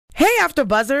Hey,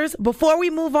 AfterBuzzers! Before we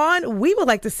move on, we would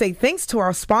like to say thanks to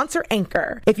our sponsor,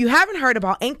 Anchor. If you haven't heard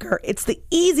about Anchor, it's the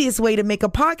easiest way to make a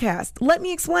podcast. Let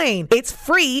me explain. It's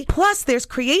free, plus there's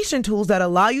creation tools that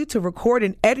allow you to record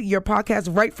and edit your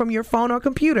podcast right from your phone or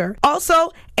computer.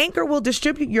 Also, Anchor will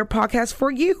distribute your podcast for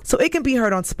you, so it can be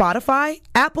heard on Spotify,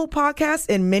 Apple Podcasts,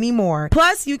 and many more.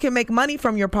 Plus, you can make money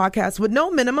from your podcast with no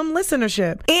minimum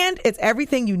listenership. And it's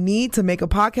everything you need to make a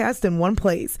podcast in one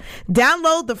place.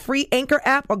 Download the free Anchor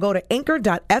app or go to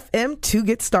anchor.fm to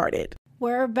get started.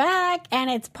 We're back, and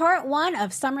it's part 1 of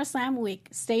SummerSlam week.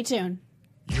 Stay tuned.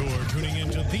 You're tuning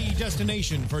into the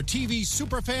destination for TV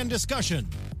superfan discussion,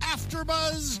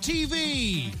 AfterBuzz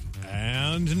TV.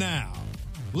 And now,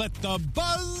 let the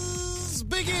buzz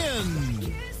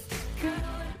begin.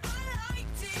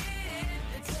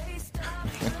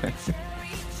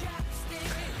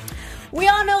 We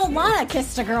all know Lana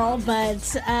kissed a girl, but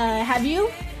have you?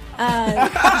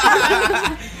 Let's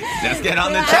get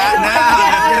on the chat now.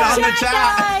 Let's get on the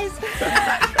chat. Guys.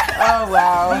 Oh,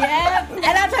 wow. Yep. And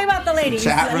I'm talking about the ladies.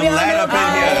 Chat room We all light know up in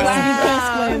here.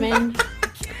 lesbian kissed women.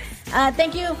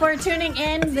 Thank you for tuning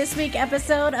in this week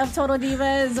episode of Total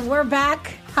Divas. We're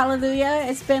back. Hallelujah.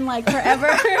 It's been like forever.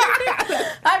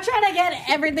 I'm trying to get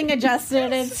everything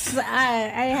adjusted.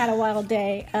 I had a wild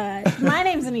day. My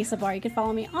name's Anissa Barr. You can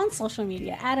follow me on social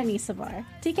media at Anissa Barr.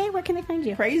 TK, where can they find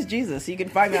you? Praise Jesus. You can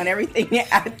find me on everything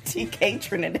at TK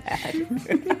Trinidad.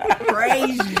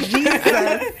 Praise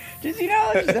Jesus. Just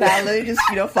hallelujah. Just,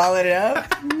 follow it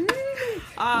up.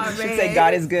 Oh, You should say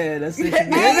God is good. That's what you do.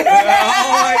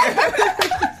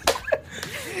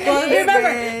 Well,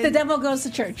 remember, the devil goes to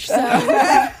church. So.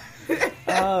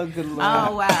 Oh, good Lord.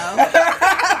 Oh, wow.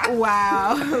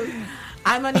 Wow.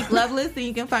 I'm Monique Loveless, and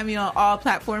you can find me on all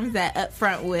platforms at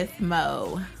Upfront with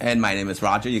Mo. And my name is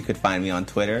Roger. You could find me on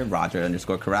Twitter,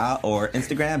 Roger_Corral, or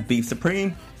Instagram, Beef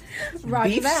Supreme.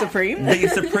 Beef Supreme?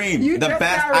 Beef Supreme. You The just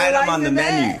best now item on the realizing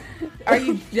menu. that? Are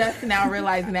you just now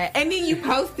realizing that? And then you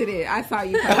posted it. I saw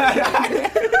you post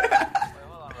it.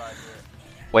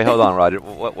 Wait, hold on, Roger.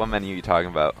 What menu are you talking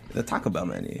about? The Taco Bell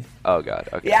menu. Oh, God.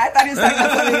 Okay. Yeah, I thought he was talking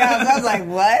about something else. I was like,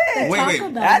 what?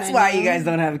 Wait. That's why you guys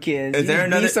don't have kids. Is there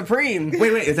another Beef Supreme?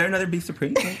 Wait. Is there another Beef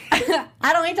Supreme?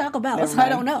 I don't eat Taco Bell, so I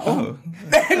don't know. Oh.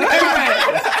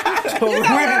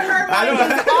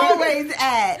 Hermione's always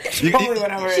at. Totally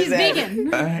went over She's his head.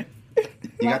 vegan. All right.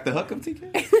 You got the hook 'em,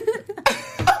 TK?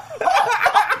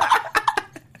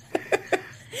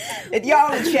 If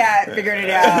y'all in the chat figured it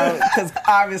out, because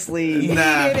obviously you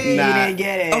didn't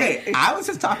get it. Okay, I was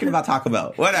just talking about Taco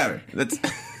Bell. Whatever.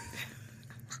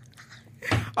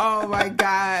 Oh, my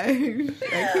gosh. I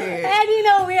can't.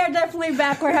 And we are definitely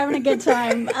back. We're having a good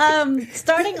time.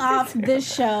 Starting off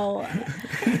this show,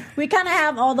 we kind of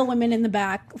have all the women in the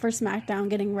back for SmackDown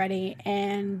getting ready,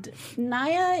 and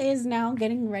Nia is now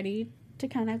getting ready to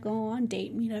kind of go on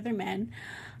date, meet other men.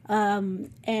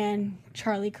 And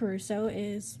Charlie Caruso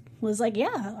was like,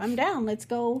 yeah, I'm down. Let's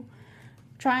go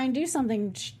try and do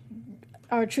something.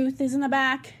 Our Truth is in the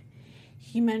back.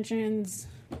 He mentions,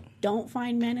 don't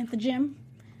find men at the gym.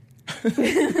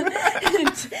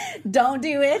 Don't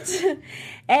do it.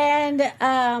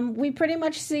 And we pretty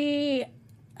much see,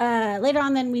 later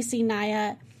on then we see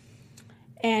Nia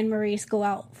and Maurice go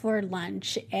out for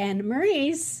lunch. And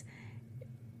Maurice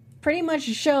pretty much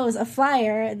shows a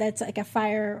flyer that's like a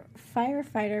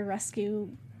firefighter rescue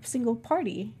single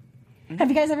party. Have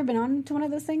you guys ever been on to one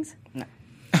of those things? No.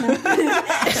 I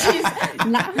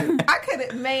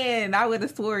couldn't, I would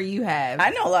have swore you have. I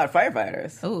know a lot of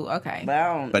firefighters. Oh, okay. But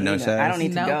I don't, But no I don't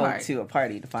need to No go part. to a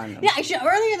party to find them. Yeah,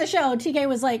 earlier in the show, TK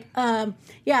was like, yeah,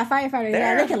 firefighter,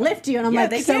 yeah, they can lift you. And I'm Yeah, like,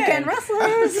 they so can. can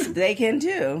wrestlers. They can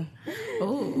too.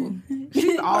 Ooh.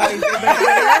 She's always in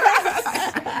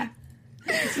the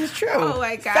This is true. Oh,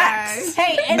 my gosh. Facts.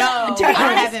 Hey, and No, to be I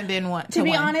honest, haven't been one. to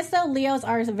be honest, though, Leos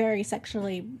are very sexual.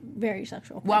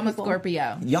 Well, I'm a people.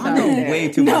 Scorpio. Y'all so- know way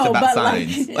too much No, about but,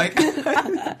 signs.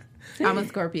 I'm a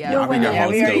Scorpio. You're winning. Yeah,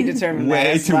 we already determined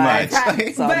way that. too much.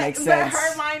 Right. So it makes But sense.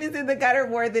 her mind is in the gutter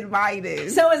more than mine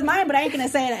is. So is mine, but I ain't going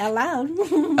to say it out loud.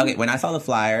 Okay, when I saw the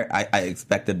flyer, I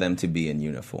expected them to be in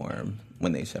uniform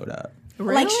when they showed up.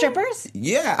 Really? Like strippers?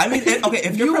 Yeah, I mean,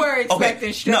 if you're You were expecting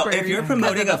No, strippers if you're because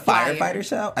promoting of a the flyer. firefighter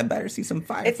show, I better see some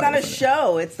firefighters. It's not a in it.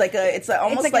 show. It's like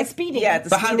almost like a speeding. Yeah, it's a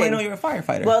But how do I speeding. know you're a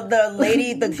firefighter? Well, the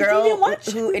lady, the girl didn't watch?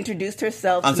 who introduced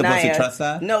herself, I'm supposed to Nia, trust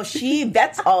that? No, she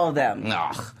vets all of them.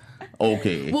 Ugh,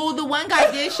 okay. Well, the one guy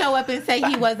did show up and say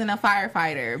he wasn't a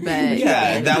firefighter, but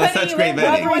Yeah, that was But such he great went The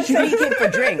other vetting. one said he came for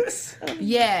drinks.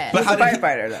 yeah. But how He's a did he?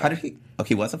 firefighter, though. How did he? Oh,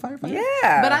 he was a firefighter.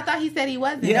 Yeah. But I thought he said he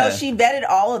wasn't. Yeah. No, she vetted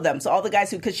all of them. So all the guys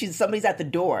because somebody's at the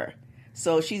door.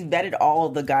 So she's vetted all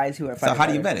of the guys who are firefighters. So how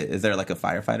do you vet it? Is there like a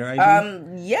firefighter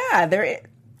ID? Yeah,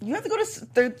 you have to go to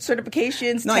their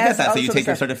certifications. No, tests, I guess that. all So you sort of take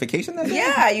your stuff. certification then?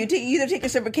 Yeah, you either take your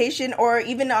certification or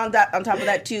even on top of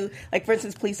that too. Like for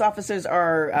instance, police officers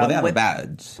are Well, they have a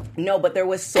badge. No, but they're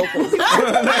with Sokos.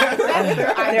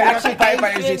 They're actually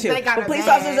firefighters do too. But police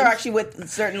officers are actually with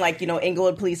certain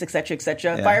Inglewood Police, etc.,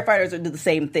 etc. Yeah. Firefighters do the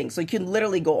same thing, so you can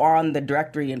literally go on the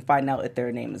directory and find out if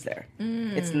their name is there.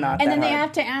 It's not. And that then they hard.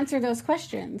 have to answer those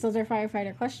questions. Those are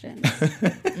firefighter questions.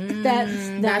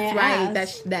 That's right.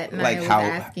 That Nia Like was how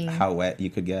asking. how wet you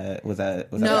could get? Was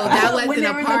that? No, that wasn't When they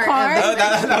a were in the part car? of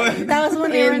That was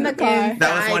when they were in the car.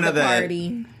 That was one of the-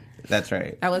 party. That's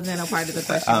right. That wasn't a part of the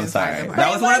question. I'm sorry.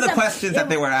 That was one of the questions that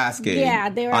they were asking. Yeah,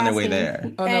 they were on their asking. way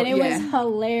there. Oh, no, And it yeah. was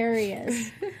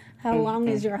hilarious. How long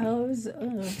is your hose?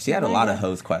 Ugh. She had a lot of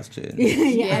hose questions.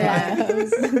 Yeah, a lot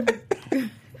of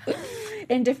hose.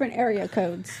 In different area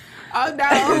codes. Oh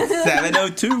no.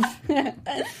 702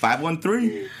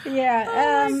 513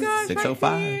 Yeah.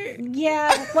 605.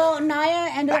 Yeah. Well, Nia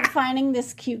ended up finding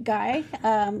this cute guy.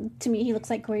 To me, he looks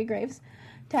like Corey Graves.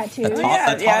 Tattoo. A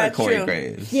taller that's Corey true.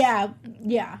 Graves. Yeah.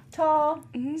 Tall.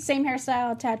 Same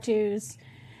hairstyle, tattoos.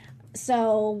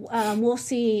 So we'll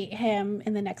see him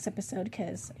in the next episode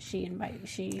because she got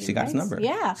his invites. number.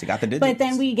 Yeah, She got the digits. But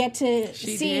then we get to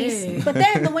see. did. But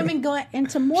then the women go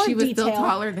into more She was detail. still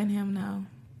taller than him now.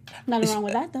 Nothing wrong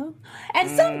with that though. And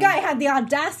some guy had the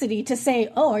audacity to say,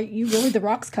 "Oh, are you really The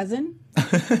Rock's cousin?" What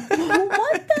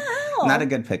the hell? Not a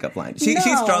good pickup line. She No.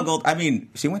 struggled. I mean,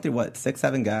 she went through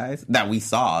 6-7 guys that we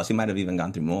saw. She might have even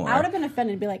gone through more. I would have been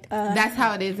offended and be like, That's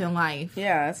how it is in life.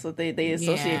 Yeah, that's what they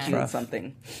associate Yeah. you with Rough.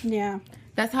 something. yeah.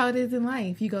 That's how it is in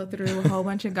life. You go through a whole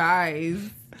bunch of guys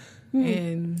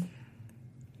and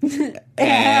Keep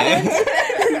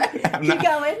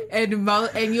going.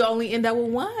 and you only end up with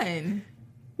one.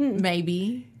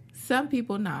 Maybe. Some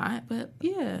people not, but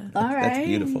yeah. All right. That's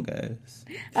beautiful, guys.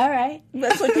 All right.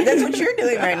 That's what you're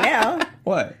doing right now.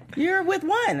 What? You're with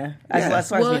one, as Yeah.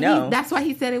 far as we know. That's why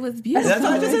he said it was beautiful. That's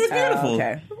why I just said it's beautiful.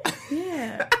 Okay.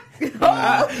 Yeah.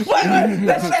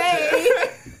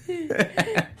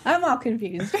 I'm all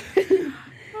confused.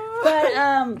 But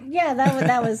yeah,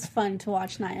 that was fun to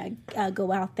watch Nia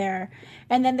go out there,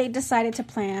 and then they decided to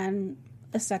plan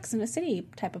a Sex in the City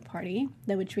type of party,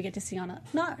 which we get to see on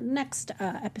not next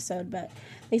episode, but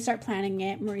they start planning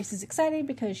it. Maurice is excited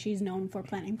because she's known for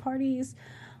planning parties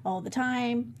all the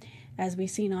time, as we've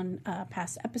seen on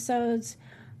past episodes.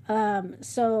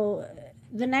 So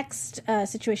the next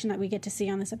situation that we get to see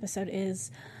on this episode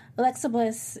is Alexa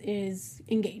Bliss is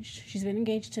engaged. She's been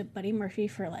engaged to Buddy Murphy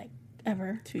for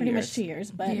pretty much 2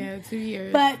 years. But Yeah, 2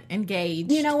 years. But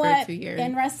engaged. you know for what? 2 years.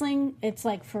 In wrestling, it's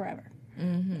like forever.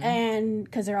 Mm-hmm. And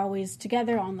because they're always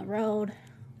together on the road,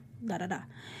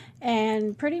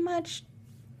 and pretty much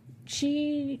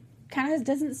she kind of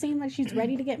doesn't seem like she's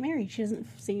ready to get married. She doesn't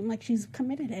seem like she's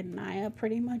committed, and Nia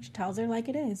pretty much tells her like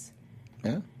it is.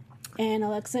 Yeah. And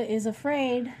Alexa is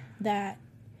afraid that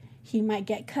he might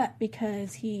get cut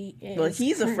because he is. Well,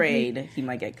 he's afraid he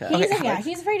might get cut.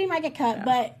 He's afraid he might get cut.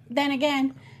 But then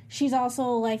again, she's also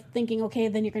like thinking, okay,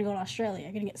 then you're going to go to Australia.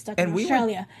 You're going to get stuck in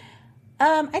Australia.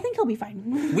 I think he'll be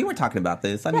fine. We were talking about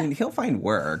this. I mean, he'll find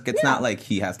work. It's not like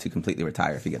he has to completely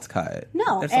retire if he gets cut.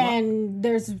 No,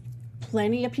 there's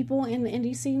plenty of people in the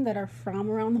indie scene that are from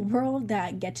around the world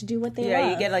that get to do what they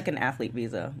love. You get like an athlete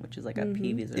visa, which is like a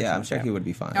P visa. Yeah, I'm sure he would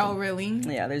be fine. Oh, really?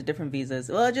 Yeah, there's different visas.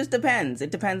 Well, it just depends. It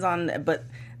depends on, but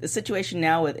the situation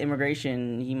now with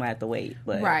immigration, he might have to wait.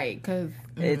 But Right, because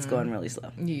it's going really slow.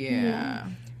 yeah.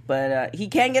 But he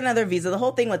can get another visa. The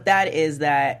whole thing with that is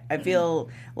that I feel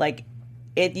like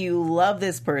if you love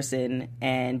this person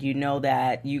and you know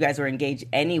that you guys are engaged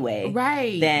anyway,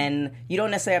 Right. then you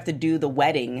don't necessarily have to do the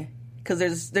wedding.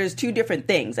 Because there's two different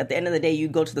things. At the end of the day, you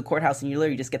go to the courthouse and you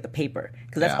literally just get the paper.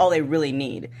 Because that's all they really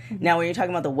need. Now, when you're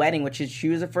talking about the wedding, which she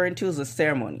was referring to, is a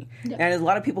ceremony. And there's a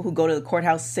lot of people who go to the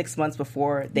courthouse 6 months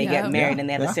before they get married. And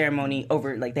they have a ceremony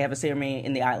they have a ceremony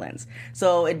in the islands.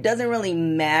 So it doesn't really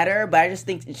matter. But I just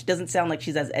think she doesn't sound like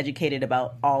she's as educated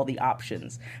about all the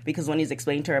options. Because when he's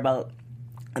explained to her about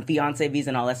a fiance visa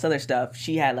and all that other stuff,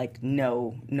 she had like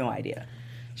no idea.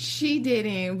 She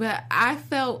didn't, but I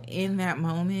felt in that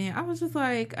moment, I was just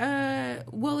like,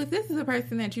 well, if this is a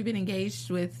person that you've been engaged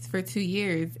with for 2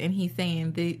 years and he's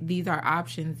saying these are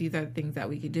options, these are things that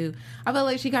we could do, I felt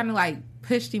like she kind of like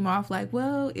pushed him off like,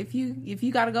 well, if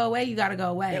you got to go away, you got to go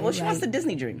away. Yeah, well, she like, wants the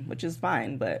Disney dream, which is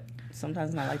fine, but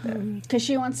sometimes not like that. Because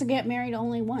she wants to get married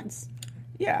only once.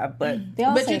 Yeah, but They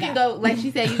all But say you can that. go, like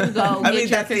she said, you can go I get mean, your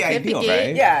that's the certificate. ideal,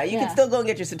 right? yeah, you Yeah. can still go and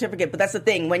get your certificate. But that's the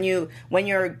thing, when you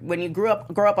grow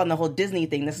up on the whole Disney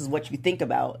thing, this is what you think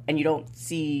about, and you don't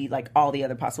see like all the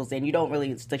other possibilities, and you don't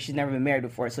really, it's like she's never been married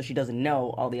before, so she doesn't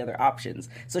know all the other options.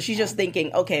 So she's just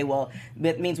thinking, okay, well,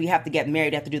 that means we have to get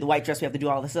married, we have to do the white dress, we have to do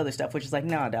all this other stuff, which is like,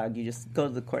 no, dog, you just go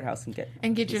to the courthouse and get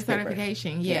your this paper.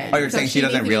 certification. Yeah. Oh, you're So saying she needs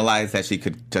doesn't to be- realize that she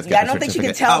could just get Yeah, I the don't think she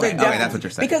can certificate? tell Okay, they're done. that's what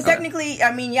you're saying. Because Okay. technically,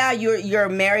 I mean, yeah, you're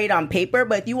married on paper,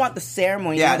 but if you want the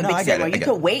ceremony, Yeah, you want the no, big I get it, ceremony, I you get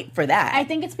could it. wait for that. I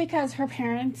think it's because her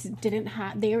parents didn't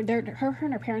have her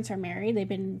and her parents are married. They've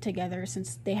been together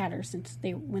since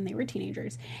when they were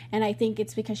teenagers, and I think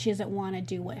it's because she doesn't want to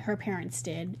do what her parents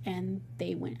did, and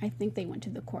I think they went to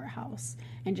the courthouse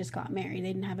and just got married. They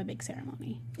didn't have a big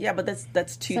ceremony. Yeah, but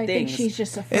that's two So I think things. she's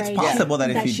just afraid It's possible that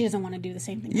if you- she doesn't want to do the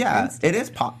same thing. her Yeah, parents did. it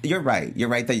is. You're right. You're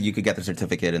right that you could get the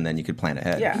certificate and then you could plan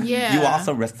ahead. Yeah. Yeah. You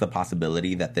also risk the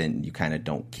possibility that then you kind of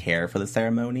don't care for the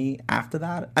ceremony after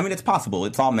that. I mean, it's possible.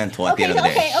 It's all mental at the end of the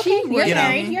day. Okay. You're You know.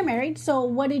 married. You're married. So,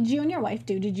 what did you and your wife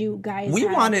do? Did you guys? We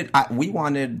have-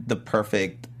 wanted the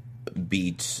perfect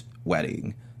beach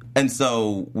wedding, and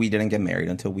so we didn't get married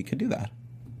until we could do that.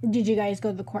 Did you guys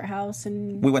go to the courthouse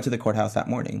and? We went to the courthouse that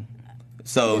morning.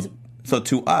 So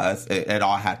to us, it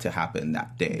all had to happen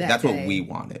that day. That's what day. we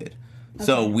wanted.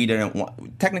 So we didn't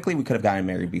want. Technically, we could have gotten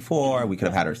married before. We could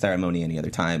have had our ceremony any other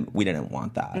time. We didn't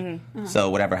want that. So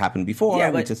whatever happened before, yeah,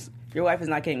 we but just your wife is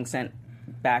not getting sent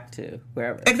back to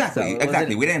wherever. exactly. So it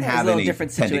wasn't- We didn't it was have a little any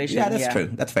different pending- situation. Yeah, that's true.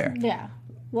 That's fair. Yeah.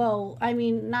 Well, I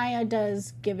mean, Naya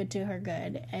does give it to her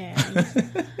good,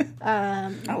 and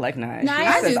I like Naya.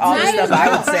 Naya She says do all the too. stuff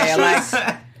I would say. I'm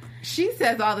like, She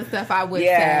says all the stuff I would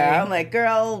yeah, say. I'm like,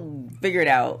 girl, figure it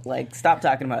out. Like, stop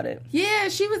talking about it. Yeah,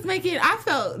 she was making. I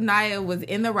felt Naya was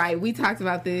in the right. We talked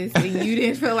about this, and you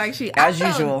didn't feel like she. As I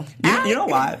felt- usual. You know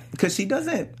why? Because she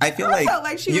doesn't. I feel I felt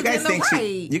like she you was guys in the think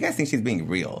right. you guys think she's being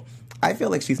real. I feel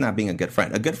like she's not being a good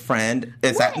friend. A good friend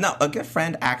is a good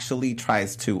friend actually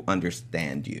tries to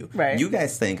understand you. Right. You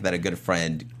guys think that a good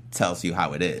friend tells you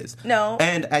how it is. No.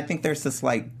 And I think there's a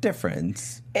slight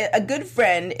difference. A good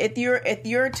friend, if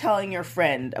you're telling your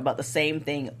friend about the same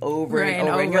thing over Right, and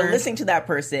over, and you're over. listening to that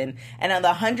person, and on the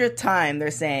 100th time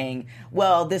they're saying,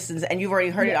 "Well, this is," and you've already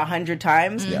heard it 100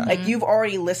 times, Yeah. like you've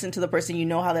already listened to the person, you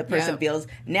know how that person Yep. feels.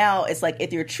 Now it's like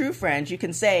if you're true friends, you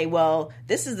can say, "Well,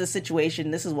 this is the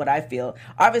situation. This is what I feel."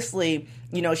 Obviously,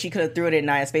 you know, she could have threw it in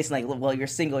Naya's face and like, "Well, you're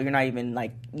single. You're not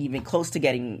even close to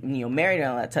getting married and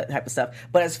all that type of stuff."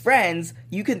 But as friends,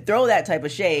 you can throw that type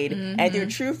of shade, and if you're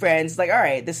true friends, it's like, all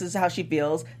right, this is how she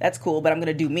feels. That's cool, but I'm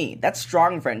gonna do me. That's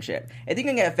strong friendship. If you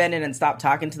can get offended and stop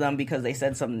talking to them because they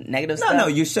said some negative stuff, No,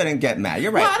 you shouldn't get mad.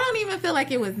 You're right. Well, I don't even feel like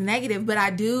it was negative, but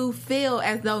I do feel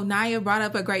as though Naya brought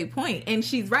up a great point, and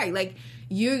she's right. Like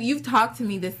you've talked to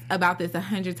me about this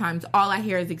 100 times. All I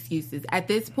hear is excuses. At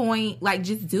this point, like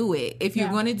just do it. If you're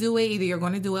going to do it, either you're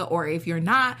going to do it, or if you're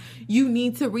not, you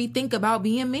need to rethink about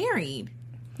being married.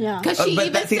 yeah. Because she But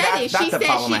even that- see, said that's- it. that's She the said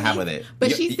problem she I have needs- with it. But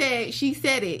You- she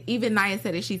said it. Even Naya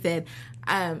said it. She said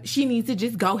she needs to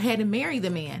just go ahead and marry the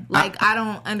man. Like I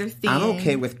don't understand. I'm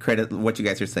okay with what you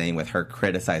guys are saying with her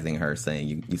criticizing her,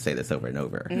 saying you say this over and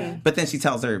over. Mm-hmm. But then she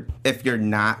tells her, if you're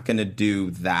not going to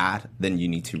do that, then you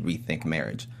need to rethink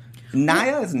marriage.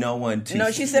 Naya is no one to...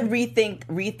 No, she said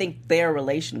rethink their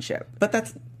relationship. But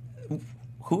that's...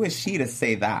 Who is she to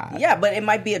say that? Yeah, but it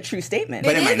might be a true statement.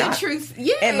 But It it might is not. a truth.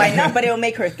 Yeah, It might not, but it'll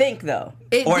make her think though.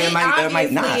 Or it did,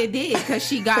 might not. obviously It did because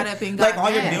she got up and got Like,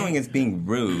 all mad. you're doing is being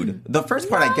rude. The first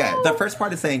part I get. The first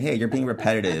part is saying, hey, you're being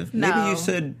repetitive. Maybe No. you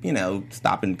should,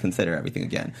 stop and consider everything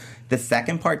again. The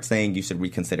second part saying you should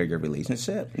reconsider your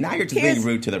relationship. Now you're just being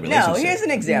rude to the relationship. No, here's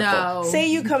an example. No. Say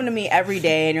you come to me every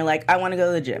day and you're like, I want to go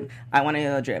to the gym. I want to go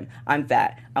to the gym. I'm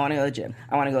fat. I want to go to the gym.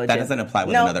 I want to go to the That gym. doesn't apply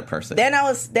with No, another person. Then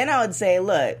I would say,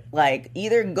 look, like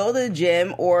either go to the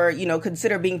gym or,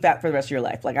 consider being fat for the rest of your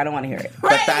life. Like I don't want to hear it.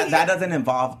 But that doesn't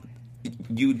involve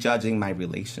you judging my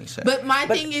relationship. But my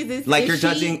thing is like if you're she-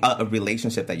 judging a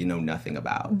relationship that you know nothing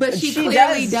about. But she She clearly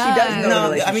does. She does. does know. No, I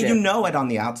mean relationship. you know it on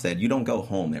the outset. You don't go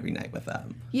home every night with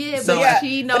them. Yeah, So- but Yeah,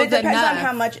 she knows but it depends enough. on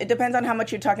how much. It depends on how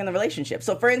much you're talking in the relationship.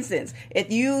 So, for instance,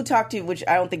 if you talk to, which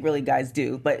I don't think really guys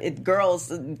do, but girls,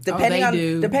 depending they on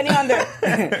do. depending on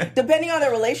their depending on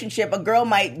their relationship, a girl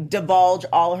might divulge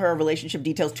all her relationship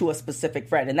details to a specific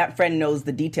friend, and that friend knows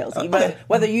the details, even Okay.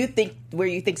 whether you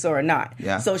think so or not.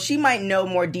 Yeah. So she might know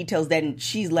know more details than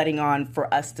she's letting on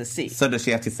for us to see. So does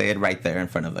she have to say it right there in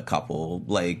front of the couple,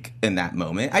 like, in that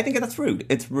moment? I think that's rude.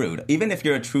 It's rude. Even if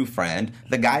you're a true friend,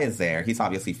 the guy is there. He's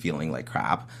obviously feeling like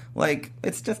crap. Like,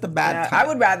 it's just a bad time. I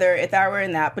would rather, if I were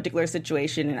in that particular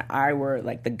situation and I were,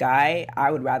 like, the guy,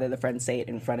 I would rather the friend say it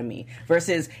in front of me.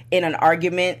 Versus in an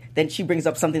argument, then she brings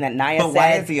up something that Naya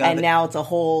said, and now it's a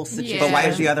whole situation. But why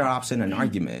is the other option an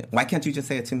argument? Why can't you just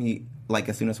say it to me, like,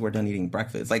 as soon as we're done eating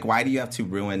breakfast? Like, why do you have to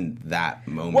ruin that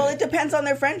moment? Well, it depends on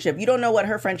their friendship. You don't know what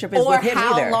her friendship is with him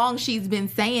either. Or how long she's been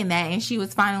saying that, and she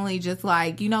was finally just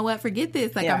like, you know what, forget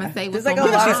this. Like, I'm going to say what's on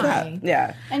my mind.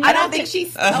 Yeah. And I don't think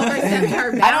she's overstepping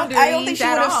her boundaries. I don't think she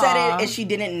would have said it if she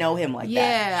didn't know him like that.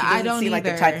 Yeah, I don't seem like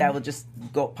the type that would just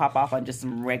go pop off on just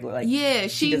some regular, like, yeah,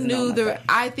 she knew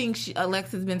I think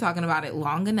Alexa's been talking about it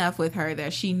long enough with her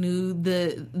that she knew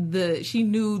she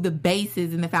knew the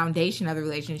basis and the foundation of the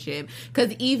relationship.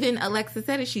 Because even Alexa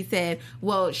said it. She said,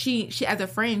 well, she as a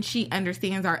friend, she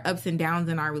understands our ups and downs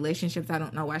in our relationships. I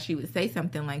don't know why she would say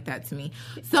something like that to me.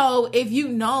 So if you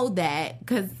know that,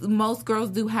 because most girls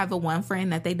do have a one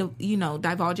friend that they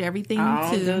divulge everything to.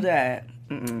 I don't do that.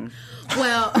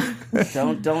 Well,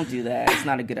 don't do that. It's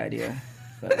not a good idea.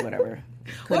 But whatever.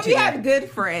 Well, if you have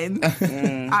good friends,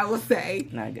 I will say.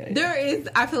 Not good idea.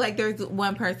 I feel like there's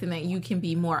one person that you can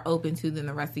be more open to than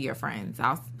the rest of your friends.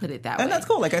 I'll put it that way. And that's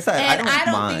cool. Like I said, and I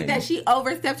don't mind. think that she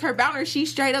overstepped her boundaries. She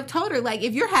straight up told her, like,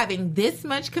 if you're having this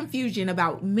much confusion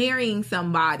about marrying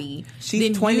somebody,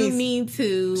 then you need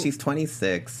to. She's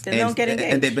 26. Then don't get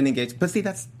engaged. And they've been engaged. But see,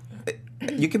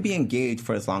 you can be engaged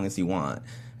for as long as you want.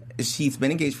 She's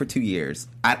been engaged for 2 years.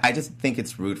 I just think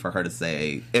it's rude for her to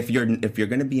say, if you're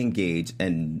going to be engaged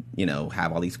and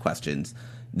have all these questions,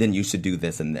 then you should do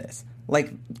this and this.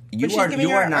 Like you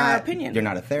are not. Opinion. You're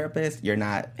not a therapist. You're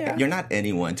not. Yeah. You're not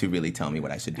anyone to really tell me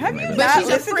what I should do. But she's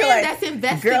a friend that's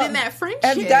invested in that friendship.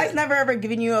 Have you guys never ever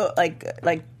given you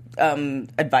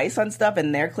advice on stuff,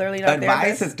 and they're clearly not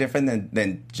advice is different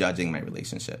than judging my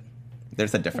relationship.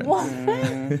 There's a difference.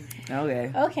 Okay.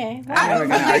 I don't feel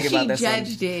like she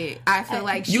judged it. I feel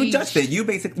like you judged it.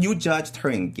 You judged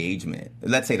her engagement.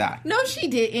 Let's say that. No, she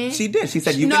didn't. She did. She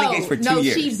said you've been engaged for 2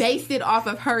 years. No, she based it off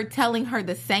of her telling her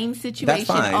the same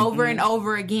situation over and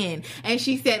over again. And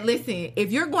she said, listen,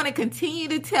 if you're going to continue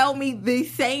to tell me the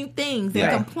same things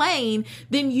and complain,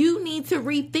 then you need to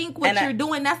rethink what you're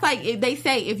doing. That's like if they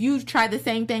say, if you try the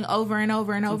same thing over and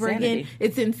over and over again,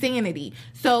 it's insanity.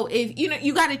 So if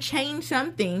you got to change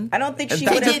something. I don't think she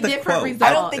would have different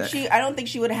results. I don't think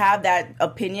she would have that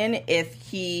opinion if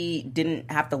he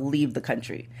didn't have to leave the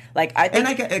country. Like I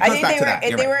think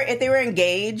if they were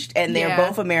engaged and they're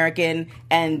both American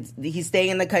and he's staying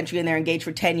in the country and they're engaged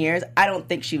for 10 years, I don't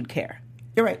think she would care.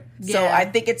 You're right. So I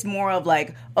think it's more of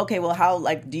like, okay, well, how,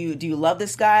 like, do you love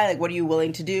this guy? Like, what are you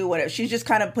willing to do? Whatever. She's just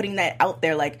kind of putting that out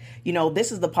there, like,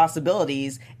 this is the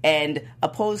possibilities, and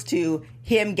opposed to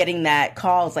him getting that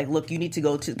call. It's like, look, you need to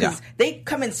go to, because they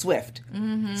come in swift.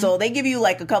 Mm-hmm. So they give you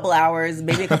like a couple hours,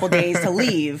 maybe a couple days to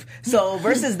leave. So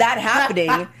versus that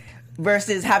happening.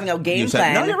 Versus having a game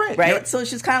plan, no, you're right. So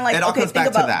it's just kind of like, okay, think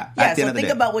about that. Yeah, so think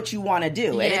about what you want to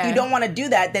do, and if you don't want to do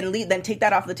that, then take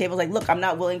that off the table. It's like, look, I'm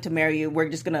not willing to marry you. We're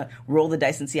just gonna roll the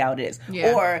dice and see how it is,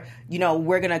 or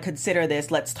we're gonna consider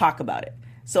this. Let's talk about it.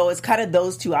 So it's kind of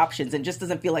those two options, and just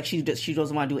doesn't feel like she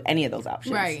doesn't want to do any of those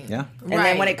options. Right. Yeah. And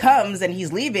then when it comes and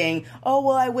he's leaving, oh,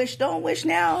 well, don't wish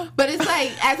now. But it's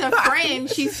like, as a friend,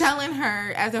 she's telling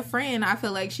her, as a friend, I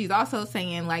feel like she's also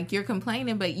saying, like, you're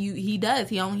complaining, but he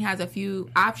only has a few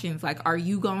options. Like, are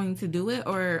you going to do it,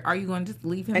 or are you going to just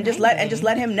leave him? And just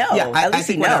let him know. Yeah, I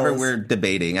think whenever we're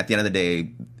debating, at the end of the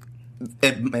day,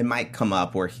 it might come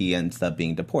up where he ends up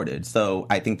being deported. So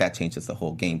I think that changes the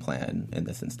whole game plan in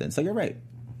this instance. So you're right.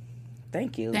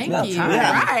 Thank you. Thank you.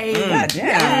 Yeah. Right. God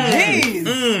damn.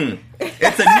 Jeez.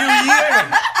 It's a new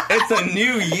year. It's a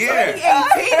new year.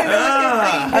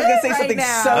 I was going to say something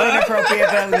so inappropriate,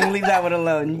 but I'm going to leave that one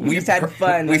alone. We just had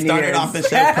fun. We started off the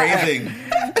show praising.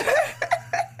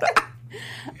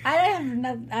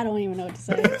 I don't even know what to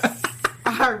say.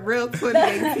 Our real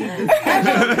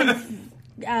 2018.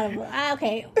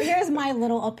 Okay, here's my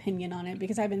little opinion on it,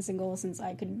 because I've been single since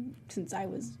I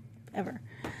was ever.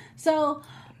 So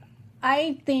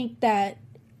I think that,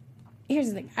 here's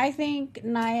the thing. I think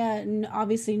Naya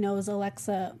obviously knows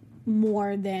Alexa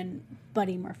more than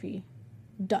Buddy Murphy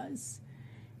does.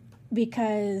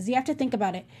 Because you have to think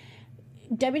about it.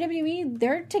 WWE,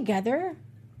 they're together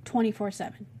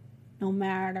 24/7. No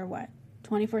matter what.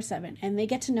 24/7. And they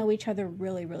get to know each other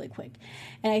really, really quick.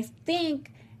 And I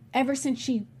think ever since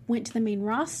she went to the main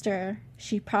roster,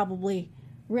 she probably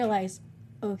realized,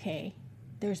 okay,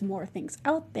 there's more things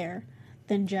out there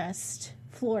than just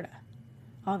Florida.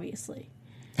 obviously.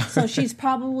 So she's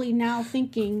probably now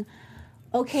thinking,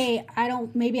 okay,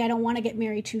 maybe I don't want to get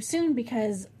married too soon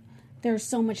because there's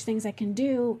so much things I can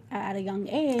do at a young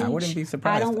age. I wouldn't be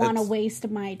surprised. I don't want to waste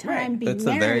my time being it's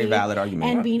married. a very valid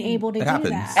argument. And being able to do happens.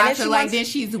 that. I feel like then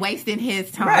she's wasting his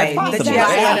time. Right.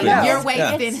 Exactly. You're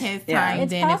wasting his time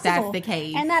then if that's the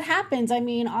case. And that happens. I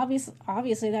mean,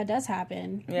 obviously that does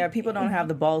happen. Yeah, people don't have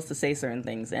the balls to say certain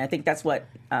things. And I think that's what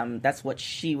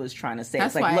she was trying to say.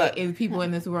 That's it's like, why look, people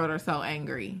in this world are so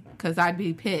angry. Because I'd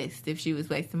be pissed if she was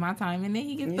wasting my time and then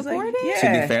he gets He's deported. like, To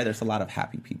be fair, there's a lot of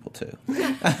happy people too.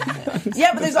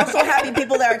 Yeah, but there's also happy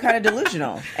people that are kind of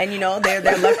delusional, and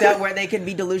they're left out where they can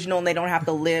be delusional and they don't have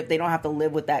to live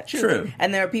with that truth. True.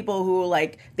 And there are people who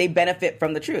they benefit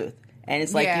from the truth. And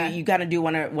it's like you got to do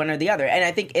one or the other. And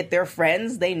I think if they're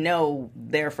friends, they know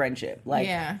their friendship. Like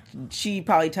she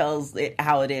probably tells it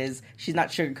how it is. She's not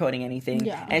sugarcoating anything.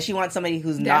 Yeah. And if she wants somebody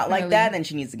who's not like that, then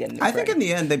she needs to get a new friend. I think in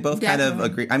the end they both kind of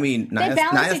agree. I mean, Naya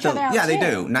still, they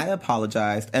do. Naya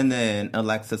apologized, and then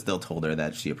Alexa still told her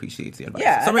that she appreciates the advice.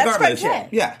 Yeah, so regardless,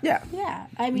 yeah.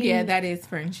 I mean, that is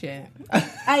friendship.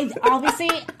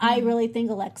 I really think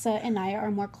Alexa and Naya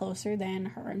are more closer than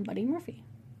her and Buddy Murphy.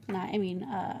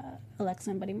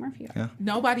 Alexa and Buddy Murphy are. Yeah.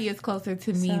 Nobody is closer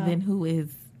to me than who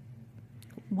is.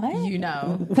 What? At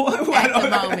the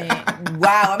moment.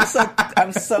 Wow,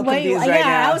 I'm so confused right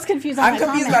now. I was confused. I'm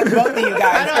confused about both of you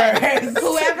guys.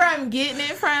 Whoever I'm getting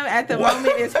it from at the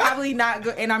moment is probably not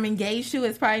good, and I'm engaged to.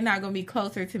 It's probably not going to be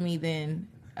closer to me than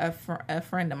a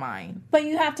friend of mine. But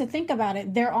you have to think about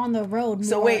it. They're on the road more.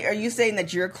 So wait, are you saying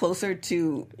that you're closer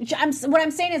to... What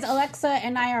I'm saying is Alexa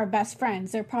and I are best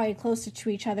friends. They're probably closer to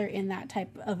each other in that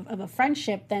type of a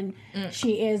friendship than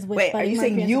she is with Wait, Buddy are you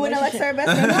Murphy saying you and Alexa are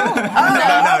best friends? No.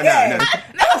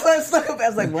 I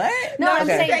was like, what? No, I'm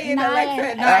saying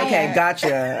Naya. Okay, gotcha.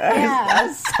 Yeah. I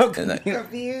was so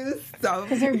confused.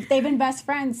 Because they've been best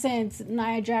friends since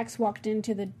Nia Jax walked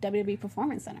into the WWE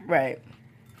Performance Center. Right.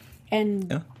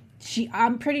 And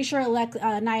I'm pretty sure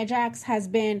Nia Jax has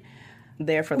been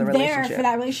there for the relationship. There for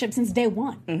that relationship since day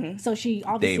one. Mm-hmm. So she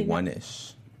obviously day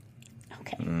one-ish.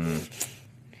 Okay.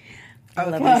 I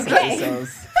love these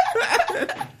episodes.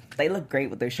 They look great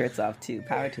with their shirts off too.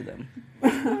 Power to them.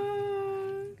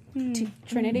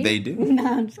 Trinity? They do.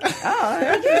 No, she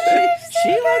liked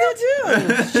it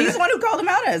too. She's the one who called them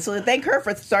out at, so thank her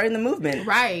for starting the movement.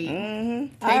 Right.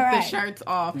 Mm-hmm. Take the shirts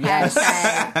off. Yes.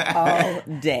 All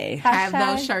day. Have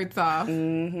those shirts off.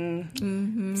 Mm-hmm.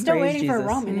 Mm-hmm. Still Praise waiting Jesus. for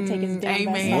Roman to take his damn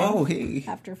best off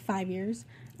after 5 years.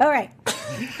 All right.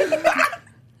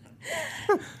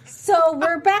 So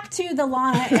we're back to the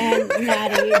Lana and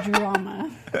Natty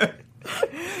drama.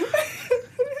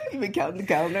 You been counting the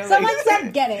calendar? Someone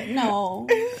said, "Get it?" No.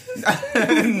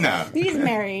 No. He's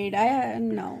married.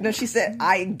 No. No, she said,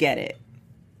 "I get it."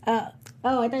 I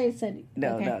thought you said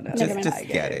no. okay. No. Just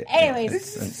get it.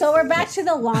 Anyways, so we're back to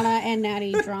the Lana and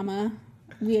Natty drama.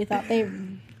 We thought they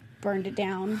burned it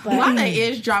down, but Lana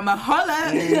is drama.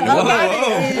 Holla.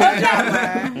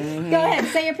 Go ahead,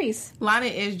 say your piece. Lana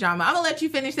is drama. I'm gonna let you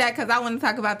finish that because I want to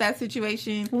talk about that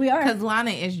situation. We are, because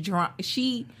Lana is drama.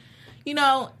 She,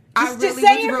 I really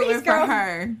was rooting for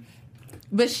her.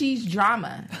 But she's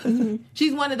drama. Mm-hmm.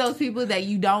 She's one of those people that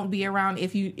you don't be around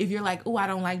if you're like, oh, I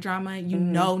don't like drama. You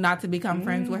know not to become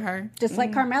friends with her. Just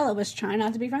like Carmella was trying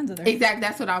not to be friends with her. Exactly.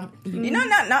 That's what I'm.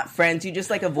 Not friends. You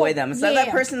just avoid them. So that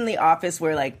person in the office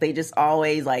where they just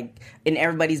always in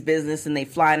everybody's business and they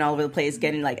flying all over the place,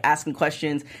 getting asking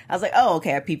questions. I was like, oh,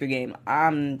 okay, I peep your game.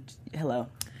 Hello.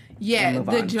 Yeah,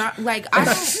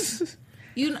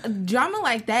 drama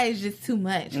like that is just too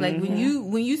much. Like when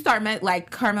you start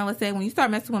like Carmella said, when you start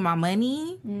messing with my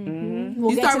money,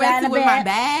 you start messing with my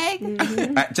bag.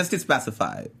 Mm-hmm. Just to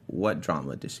specify, what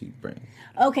drama did she bring?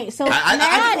 Okay, so that's why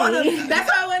I wanted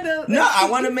to. No, I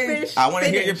want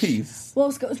to hear your piece.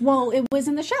 Well, it was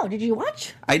in the show. Did you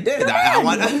watch? I did. I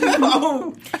want to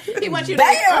know. He wants you to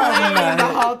explain the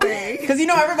whole thing because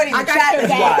everybody in the chat has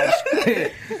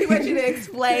watched. He wants you to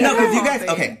explain. No, because you guys.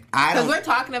 Okay, because we're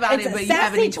talking about it, but you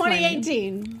haven't explained.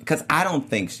 2018. Because I don't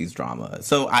think she's drama,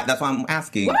 so that's why I'm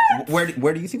asking. What?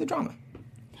 Where do you see the drama?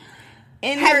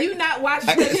 Have you not watched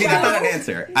the show? See, that's not an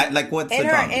answer. What's the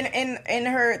drama? In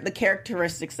her, the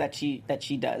characteristics that she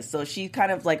does. So she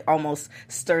kind of almost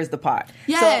stirs the pot.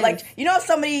 Yes. So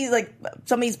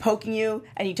somebody's poking you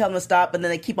and you tell them to stop, and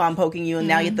then they keep on poking you, and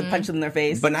now you have to punch them in their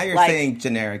face. But now you're saying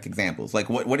generic examples.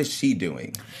 What is she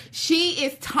doing? She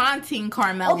is taunting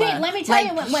Carmella. Okay, let me tell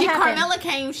you what happened. Carmella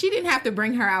came. She didn't have to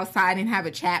bring her outside and have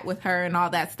a chat with her and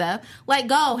all that stuff.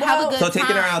 Go have a good time. So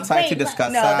taking her outside to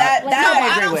discuss that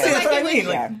I agree with. mean?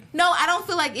 Like, no, I don't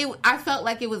feel like it. I felt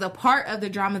like it was a part of the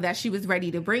drama that she was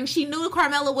ready to bring. She knew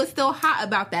Carmella was still hot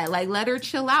about that. Like, let her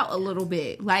chill out a little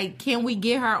bit. Like, can we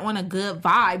get her on a good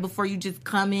vibe before you just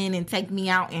come in and take me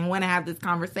out and want to have this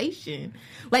conversation?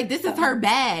 Like, this is her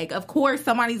bag. Of course,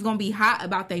 somebody's gonna be hot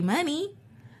about their money.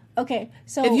 Okay,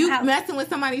 so if you messing with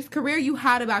somebody's career, you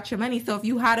hot about your money. So if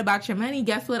you hot about your money,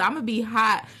 guess what? I'm gonna be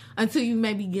hot until you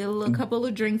maybe get a little couple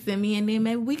of drinks in me, and then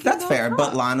maybe we can. That's go fair. talk.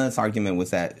 But Lana's argument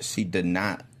was that she did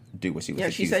not do what she was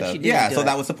accused she said of. she didn't do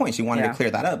that it. was the point. She wanted to clear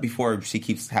that up before she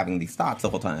keeps having these thoughts the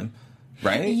whole time,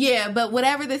 right? Yeah, but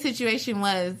whatever the situation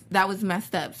was, that was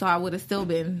messed up. So I would have still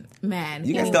been mad.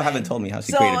 You guys still haven't told me how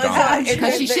she created drama.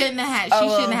 Because she shouldn't have had. She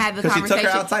shouldn't have had the 'Cause she conversation.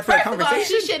 took her outside for a First of all,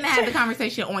 conversation? she shouldn't have had the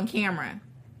conversation on camera.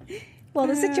 well,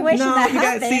 the situation No, that you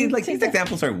guys happened. see, like these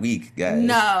examples are weak, guys.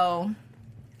 No,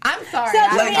 I'm sorry. So I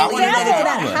the Like, I wanna know the example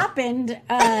that drama. happened,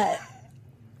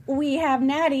 we have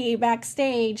Natty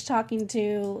backstage talking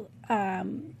to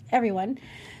everyone,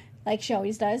 like she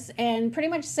always does, and pretty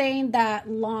much saying that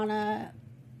Lana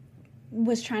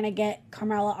was trying to get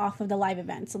Carmella off of the live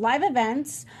events. Live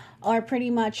events are pretty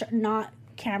much not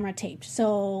camera taped.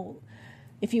 So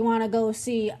if you want to go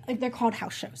see, they're called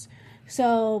house shows.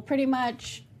 So pretty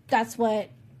much that's what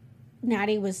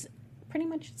Natty was pretty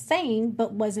much saying,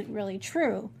 but wasn't really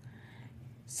true.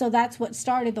 So that's what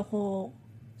started the whole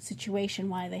situation,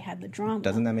 why they had the drama.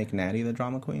 Doesn't that make Natty the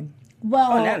drama queen?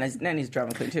 Well, Oh, Nanny's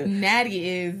drama queen too. Natty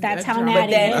is. That's a how drama.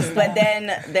 Natty Then, is. but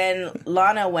then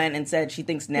Lana went and said she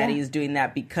thinks Natty is doing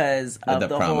that because of The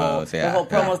the promos, whole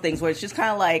promos things, where it's just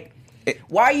kind of like,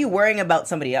 why are you worrying about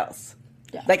somebody else?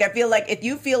 Yeah. Like, I feel like if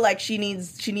you feel like she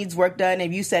needs work done,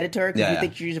 if you said it to her because you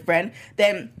think she's a friend,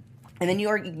 then. And then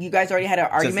you guys already had an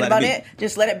argument about it.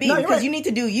 Just let it be. No, you're because right. you need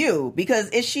to do you.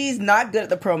 Because if she's not good at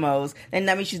the promos, then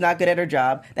that means she's not good at her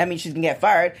job. That means she's going to get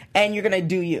fired. And you're going to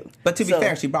do you. But to be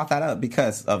fair, she brought that up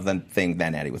because of the thing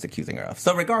that Natty was accusing her of.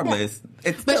 So regardless,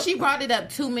 it's But still, she brought it up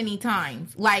too many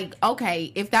times. Like,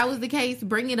 okay, if that was the case,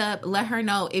 bring it up. Let her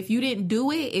know. If you didn't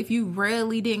do it, if you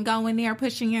really didn't go in there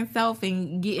pushing yourself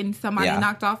and getting somebody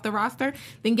knocked off the roster,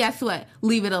 then guess what?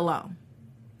 Leave it alone.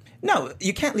 No,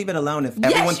 you can't leave it alone if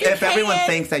Yes, everyone can.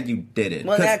 thinks that you did it.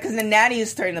 Well, because then Natty is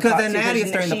stirring the pot. Because then Natty is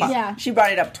stirring the pot. Yeah. She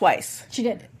brought it up twice. she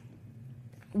did.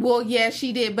 Well, yeah,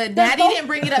 she did, but They're Natty both- didn't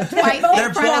bring it up twice both-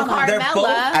 in front of they're both Carmella.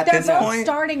 at They're this both point.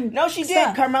 starting. No, she did.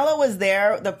 stuff. Carmella was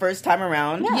there the first time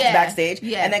around Yeah. backstage,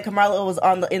 Yeah. and then Carmella was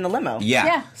in the limo. Yeah.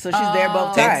 Yeah. So she's there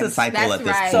both times. It's a cycle That's at this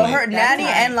right. point. So her That's Natty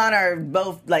right. and Lana are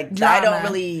both like Drama. I don't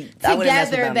really I wouldn't mess with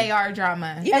Together, them. they are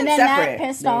drama. Even And then separate, that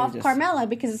pissed they off just- Carmella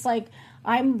because it's like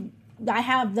I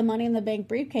have the Money in the Bank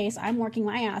briefcase. I'm working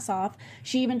my ass off.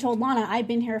 She even told Lana, I've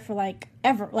been here for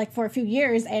for a few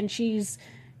years, and she's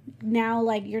now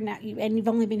like you're not, and you've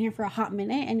only been here for a hot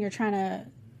minute, and you're trying to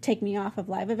take me off of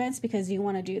live events because you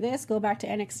want to do this. Go back to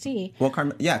NXT. Well,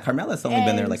 Carmella's only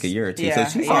been there like a year or two, Yeah.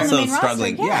 so she's On the also main roster,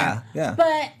 struggling. Yeah.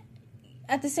 But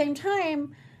at the same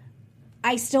time,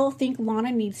 I still think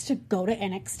Lana needs to go to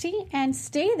NXT and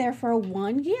stay there for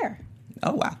 1 year.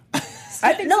 Oh, wow.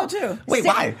 I think so too. Wait,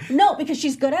 why? No, because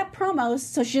she's good at promos,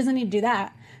 so she doesn't need to do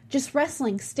that. Just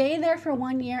wrestling. Stay there for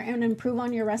 1 year and improve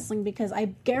on your wrestling because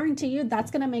I guarantee you that's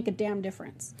going to make a damn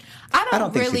difference. I don't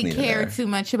don't think she's really needed care there. too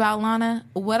much about Lana.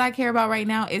 What I care about right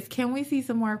now is can we see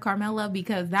some more of Carmella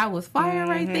because that was fire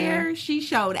right there. She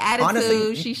showed attitude.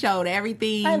 Honestly, she showed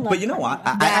everything I love But you know what?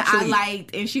 that I I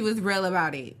liked, and she was real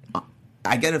about it.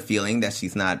 I get a feeling that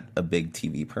she's not a big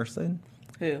TV person.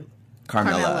 Who?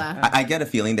 Carmella. Carmella. I get a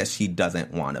feeling that she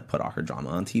doesn't want to put all her drama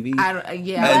on TV. I kind of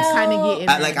get in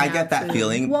I get that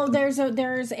feeling. Well, there's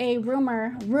a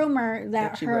rumor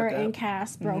that she her broke up. and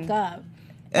Cass broke up.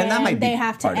 And that might be they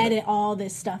have to part of it. edit all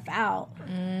this stuff out.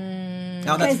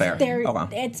 Oh, that's fair. Oh, wow.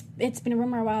 It's been a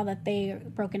rumor a while that they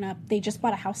broken up. They just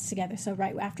bought a house together. So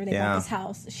right after they bought this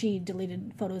house, she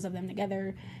deleted photos of them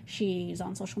together. She's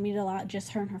on social media a lot.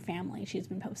 Just her and her family. She's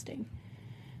been posting.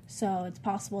 So it's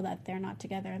possible that they're not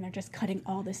together and they're just cutting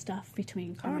all this stuff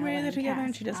between Carmella Maybe they're and together Cass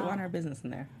and she doesn't out. want her business in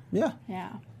there. Yeah. Yeah.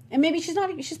 And maybe she's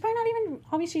probably not even,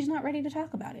 obviously she's not ready to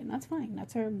talk about it. And that's fine.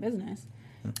 That's her business.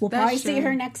 We'll That's probably see true.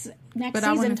 her next But I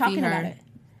season want to see talking her. about it.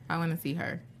 I want to see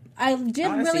her. I did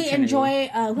wanna see really Trinity. enjoy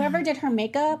whoever did her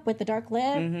makeup with the dark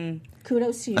lip.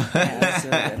 Kudos to you. That's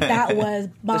really good. That was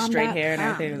bomb. The straight hair and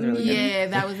everything was really good. Yeah,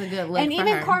 that was a good look. And for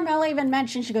even her. Carmella even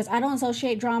mentioned, she goes, I don't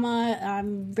associate drama.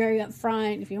 I'm very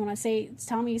upfront. If you want to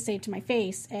tell me, say it to my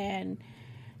face. And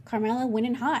Carmella went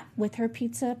in hot with her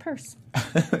pizza purse.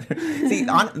 See,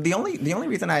 the only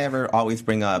reason I ever always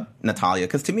bring up Natalya,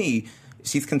 because to me,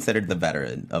 she's considered the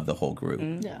veteran of the whole group.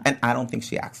 Yeah. And I don't think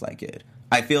she acts like it.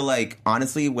 I feel like,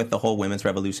 honestly, with the whole women's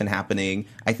revolution happening,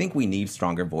 I think we need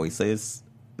stronger voices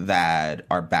that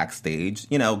are backstage.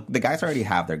 You know, the guys already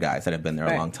have their guys that have been there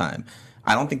a long time.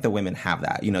 I don't think the women have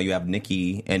that. You know, you have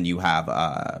Nikki and you have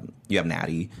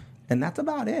Natty, and that's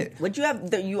about it. But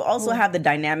you also have the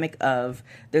dynamic of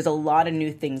there's a lot of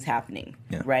new things happening,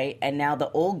 right? And now the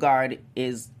old guard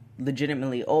is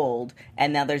legitimately old,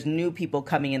 and now there's new people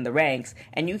coming in the ranks,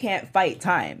 and you can't fight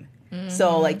time.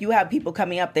 So, like, you have people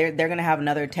coming up, they're going to have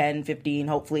another 10, 15,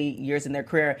 hopefully, years in their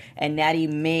career, and Natty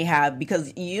may have,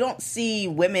 because you don't see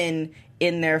women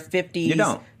in their 50s. You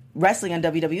don't. Wrestling on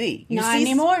WWE. Not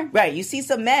anymore. Right. You see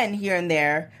some men here and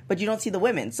there, but you don't see the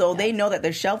women. So they know that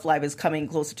their shelf life is coming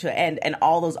closer to an end, and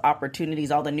all those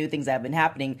opportunities, all the new things that have been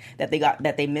happening that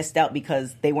they missed out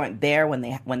because they weren't there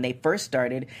when they first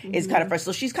started is kind of fresh.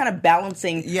 So she's kind of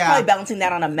balancing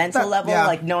that on a mental level,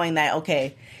 like knowing that,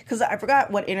 okay, because I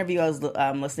forgot what interview I was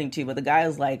listening to, but the guy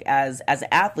was like, as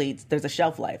athletes, there's a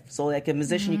shelf life. So like a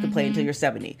musician, you can play until you're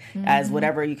 70. As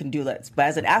whatever, you can do that. But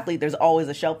as an athlete, there's always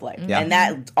a shelf life. And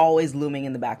that's always looming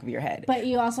in the back of your head. But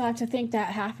you also have to think that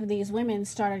half of these women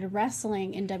started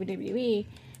wrestling in WWE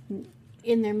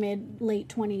in their late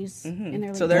 20s. In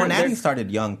their late Natty started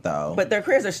young, though. But their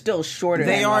careers are still shorter.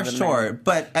 They are short,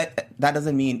 but that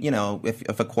doesn't mean, you know,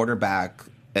 if a quarterback,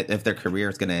 if their career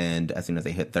is going to end as soon as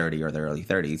they hit 30 or their early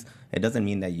 30s, it doesn't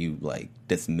mean that you, like,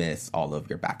 dismiss all of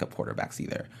your backup quarterbacks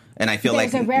either. And I feel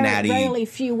there's like Natty... There's rarely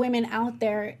few women out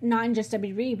there, not in just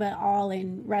WWE, but all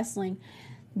in wrestling,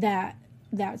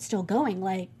 that's still going.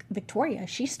 Like Victoria,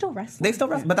 she's still wrestling. They still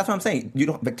wrestle, but that's what I'm saying.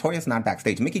 Victoria's not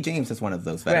backstage. Mickey James is one of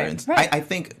those veterans. Right. I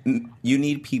think you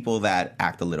need people that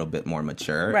act a little bit more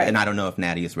mature, and I don't know if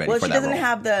Natty is ready for that role. Well, she doesn't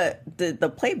have the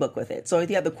playbook with it. So if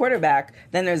you have the quarterback,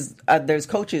 then there's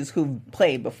coaches who've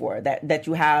played before that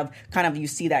you have kind of, you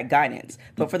see that guidance.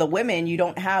 But for the women, you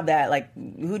don't have that. Like,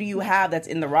 who do you have that's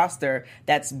in the roster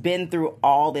that's been through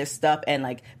all this stuff, and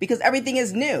like, because everything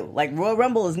is new. Like Royal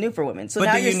Rumble is new for women. So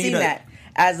now you're seeing that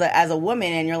as a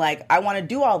woman, and you're like, I want to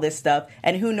do all this stuff,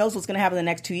 and who knows what's going to happen in the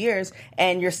next 2 years,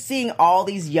 and you're seeing all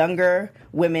these younger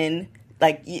women,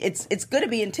 like, it's going to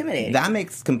be intimidating. That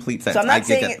makes complete sense. So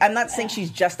I'm not saying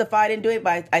she's justified in doing it,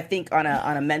 but I think on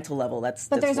a mental level,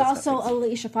 But there's also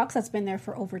Alicia Fox that's been there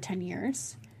for over 10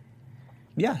 years.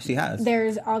 Yeah, she has.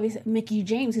 There's obviously Mickey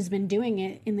James, who's been doing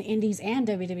it in the Indies and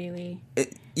WWE.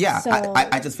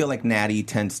 I just feel like Natty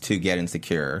tends to get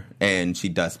insecure, and she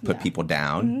does put people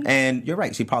down. And you're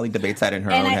right, she probably debates that in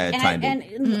her own head.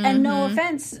 And no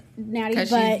offense, Natty, but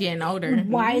she's getting older.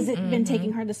 Why has it been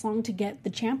taking her this long to get the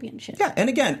championship? Yeah, and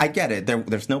again, I get it.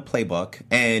 There's no playbook,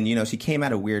 and you know, she came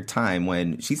at a weird time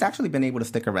when she's actually been able to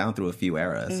stick around through a few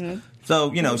eras.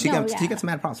 So you know, she gets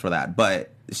mad props for that.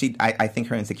 But I think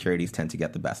her insecurities tend to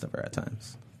get the best of her at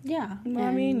times. Yeah. Well,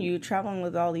 I mean, you traveling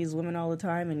with all these women all the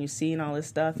time, and you're seeing all this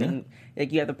stuff, and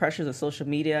like, you have the pressures of social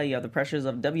media, you have the pressures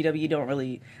of WWE. Don't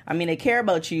really, I mean, they care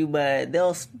about you, but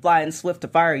they'll fly in swift to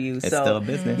fire you. It's still a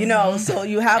business, you know. So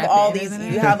you have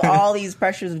all these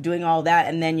pressures of doing all that,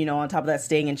 and then, you know, on top of that,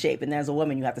 staying in shape. And as a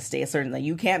woman, you have to stay a certain. Like,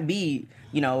 you can't be,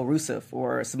 you know, Rusev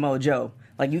or Samoa Joe.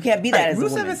 Like, you can't be that as a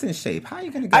woman. Rusev is in shape. How are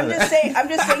you going to go? I'm just saying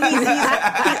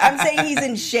he's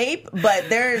in shape, but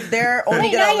they're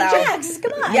only going to allow. Jax,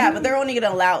 come on. Yeah, but they're only going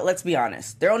to allow. Let's be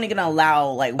honest. They're only going to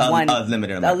allow like a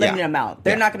limited amount.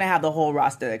 They're not going to have the whole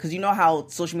roster there, because you know how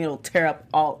social media will tear up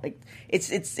all. Like, it's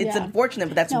unfortunate,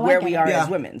 but that's where we are as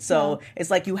women. So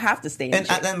it's like you have to stay in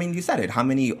shape. I mean, you said it. How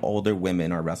many older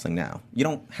women are wrestling now? You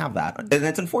don't have that, and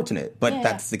it's unfortunate, but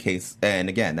that's the case. And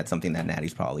again, that's something that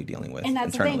Natty's probably dealing with. And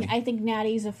that's internally. the thing. I think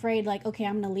Natty's afraid, like, okay,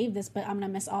 I'm going to leave this, but I'm going to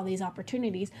miss all these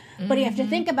opportunities. But you have to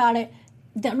think about it.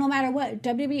 That no matter what,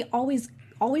 WWE always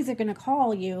are going to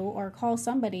call you or call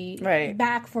somebody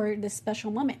back for this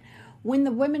special moment. When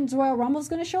the Women's Royal Rumble is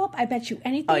going to show up, I bet you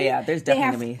anything. Oh yeah, there's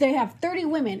definitely they have 30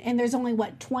 women, and there's only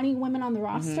 20 women on the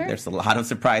roster. There's a lot of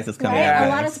surprises coming. Right? A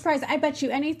lot of surprises. I bet you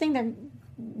anything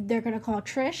they're going to call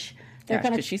Trish.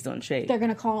 Because she's still in shape. They're going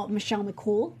to call Michelle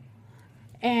McCool,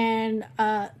 and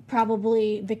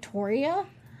probably Victoria.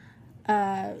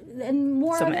 And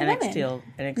more some other NXT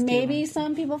women. Maybe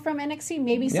some people from NXT.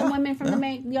 Maybe some women from the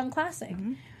Mae Young Classic.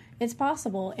 It's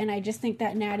possible, and I just think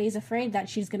that Natty's afraid that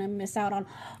she's going to miss out on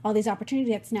all these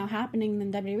opportunities that's now happening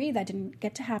in WWE that didn't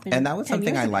get to happen. And that was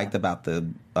something I liked about the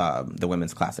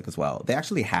Women's Classic as well. They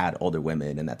actually had older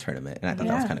women in that tournament, and I thought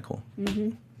that was kind of cool.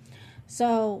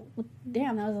 So,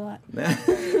 damn, that was a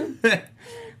lot.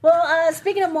 Well,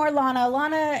 speaking of more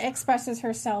Lana expresses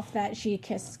herself that she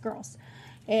kissed girls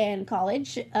in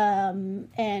college,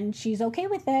 and she's okay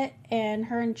with it. And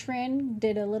her and Trin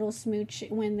did a little smooch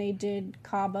when they went to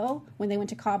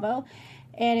Cabo,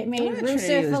 and it made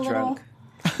Rusev a little.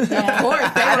 Of course,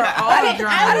 they were all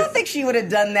drunk. I don't think she would have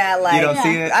done that. Like, You don't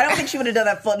see it? I don't think she would have done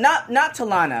that full. Not to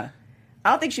Lana. I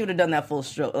don't think she would have done that full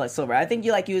stroke like sober. I think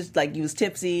you was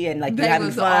tipsy and like you They having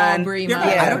was fun. all Brie You're Mug.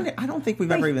 right. Yeah. I don't think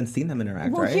we've ever even seen them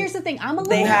interact, Well, right? here's the thing. I'm a little.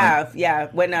 They have, yeah.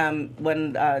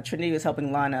 When Trinity was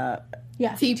helping Lana,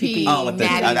 Yeah. TP. Oh, with the,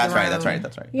 Natty's that's right. around.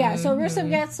 That's right. Yeah, so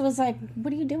Rusev was like,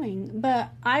 what are you doing? But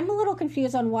I'm a little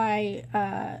confused on why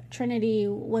Trinity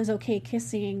was okay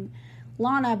kissing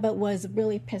Lana, but was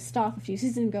really pissed off a few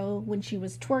seasons ago when she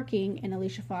was twerking and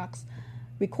Alicia Fox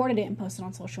recorded it and posted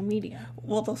on social media.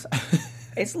 Well, those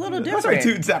it's a little those different. are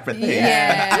two separate things.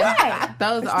 Yeah,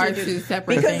 those are two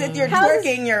separate Because things. if you're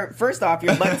twerking, your first off,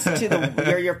 your butt's to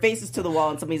the your face is to the wall,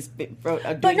 and somebody's doing But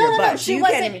your no, butt. she You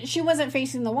wasn't. can't- She wasn't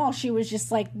facing the wall. She was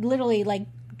just like literally like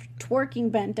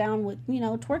twerking, bent down with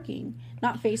twerking,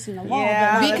 not facing the wall.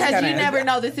 Yeah. but, because kinda- you never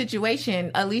know the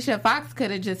situation. Alicia Fox could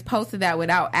have just posted that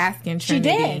without asking She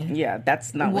Trinity. did. Yeah,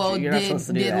 that's not Well, what you're not supposed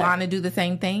to do. did that. Lana do the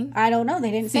same thing? I don't know. They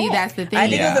didn't say See, it. that's the thing. I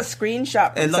think Yeah. it was a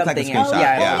screenshot from It looked like a something. screenshot,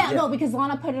 yeah. No, because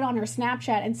Lana put it on her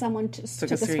Snapchat and someone took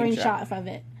a screenshot of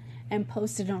it and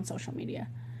posted it on social media.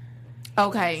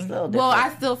 Okay. It's a little Well,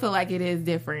 different. I still feel like it is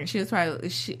different. She was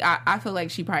probably. I feel like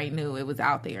she probably knew it was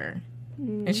out there,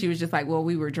 and she was just like, "Well,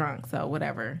 we were drunk, so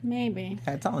whatever." Maybe.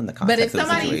 Yeah, it's all in the But context of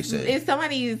the situation. if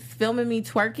somebody's filming me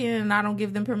twerking and I don't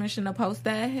give them permission to post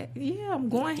that, yeah, I'm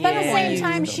going But at the ahead. same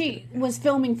time, she was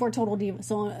filming for Total Divas,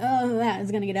 so that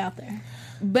is going to get out there.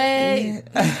 But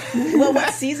Well,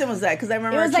 what season was that? Because I It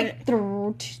remember was like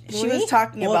she was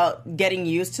talking about getting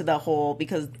used to the whole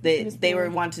because they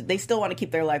still want to keep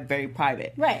their life very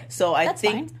private. Right. So I That's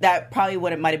think fine. that probably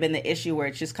what it might have been the issue where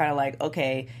it's just kind of like,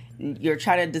 okay, you're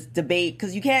trying to just debate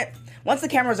because you can't. Once the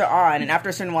cameras are on, and after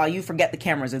a certain while, you forget the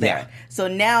cameras are there. Yeah. So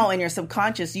now, in your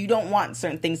subconscious, you don't want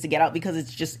certain things to get out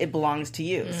because it belongs to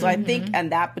you. So I think,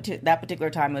 and that particular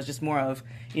time was just more of,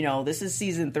 this is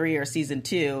season 3 or season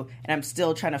 2, and I'm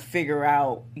still trying to figure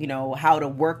out, how to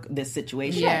work this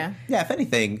situation. yeah, Yeah, if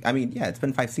anything, I mean, it's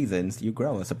been 5 seasons. You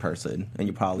grow as a person, and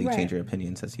you probably Right. change your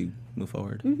opinions as you move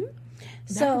forward.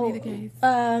 So, could be the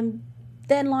case.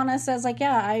 then Lana says, like,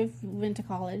 yeah, I've been to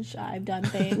college. I've done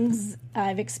things.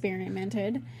 I've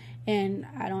experimented. And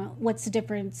what's the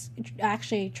difference?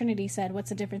 Actually, Trinity said, what's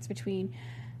the difference between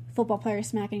football players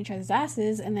smacking each other's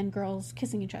asses and then girls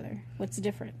kissing each other? What's the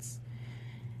difference?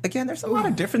 Again, there's a lot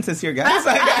of differences here, guys.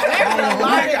 there's a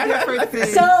lot of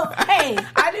differences. So, hey,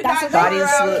 I did that's not what go Body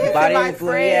around fluid- kissing body my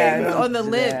fluid, friends yeah. on the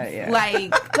lips, Yeah, yeah.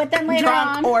 like But then later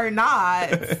drunk on, or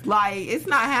not. Like it's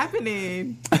not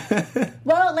happening.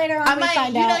 later on I we might,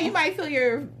 find out. you might feel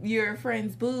your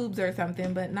friend's boobs or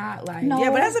something, but not like No.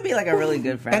 Yeah, but it has to be like a really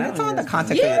good friend. And I it's don't all in the think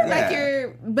context Yeah, of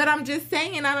like but I'm just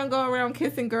saying, I don't go around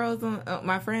kissing girls on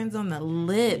my friends on the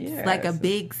lips Yeah, like a it's-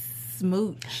 big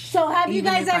smooch. So, have you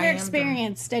Even guys if I ever am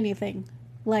experienced anything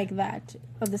like that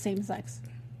of the same sex?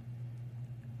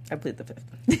 I plead the fifth.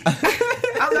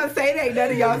 I was gonna say that none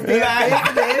of y'all said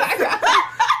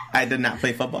I did not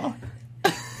play football.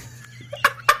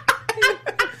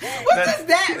 What does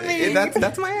that mean?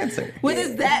 That's my answer. What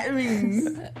does that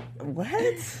mean? What?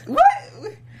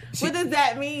 What does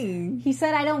that mean? He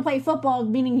said, I don't play football,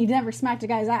 meaning he never smacked a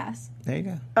guy's ass. There you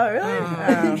go. Oh,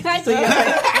 really? Guys, So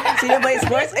you don't play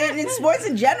sports? And in sports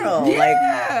in general.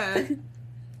 Yeah.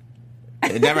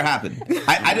 It never happened.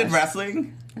 I did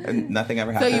wrestling, and nothing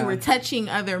ever So happened. you were touching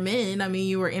other men. I mean,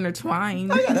 you were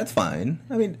intertwined. Oh yeah, that's fine.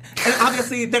 I mean, and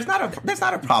obviously, there's not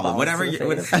a problem. Whatever to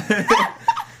you, the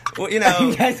face. well, You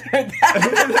guys heard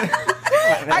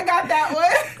that? I got that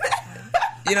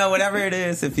one. whatever it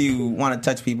is. If you want to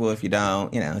touch people, if you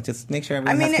don't, just make sure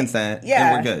everyone has consent.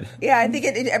 Yeah, and we're good. Yeah, I think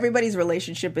everybody's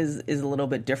relationship is a little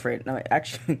bit different. No,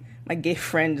 actually, my gay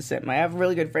friend just sent I have a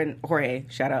really good friend, Jorge.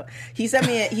 Shout out. He sent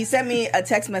me a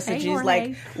text message. Hey, He's Jorge.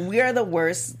 like, "We are the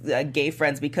worst gay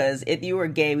friends because if you were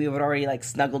gay, we would already like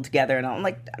snuggled together." And I'm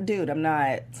like, "Dude, I'm not.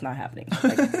 It's not happening."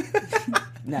 Like,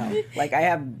 no, like I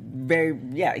have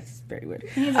it's very weird.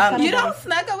 You don't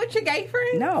snuggle with your gay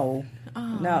friend? No.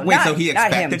 No. Wait, not- so he not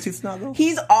expected him. to snuggle?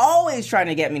 He's always trying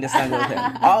to get me to snuggle with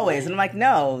him. Always. And I'm like,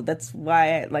 no. That's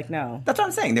why no. That's what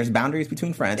I'm saying. There's boundaries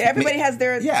between friends. Everybody has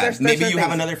their maybe their you have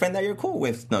things. another friend that you're cool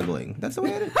with snuggling. That's the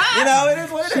way it is. It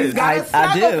is what it is. Got a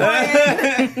I snuggle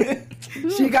do.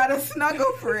 friend. She got a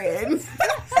snuggle friend.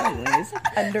 Anyways,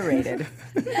 underrated.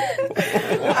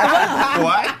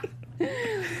 What?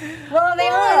 Well, they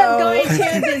ended up going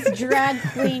to this drag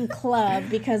queen club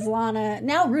because Lana,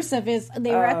 now Rusev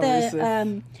they were at the,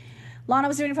 Rusev. Lana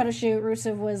was doing a photo shoot.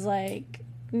 Rusev was like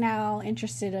now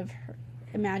interested of her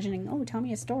imagining, tell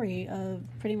me a story of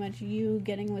pretty much you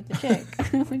getting with the chick.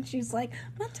 And she's like,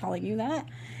 I'm not telling you that.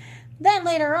 Then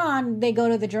later on, they go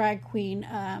to the drag queen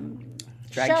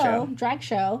drag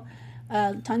show.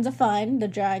 Tons of fun. The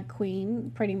drag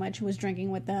queen pretty much was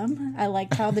drinking with them. I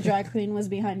liked how the drag queen was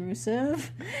behind Rusev.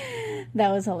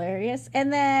 That was hilarious.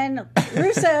 And then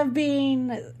Rusev,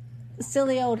 being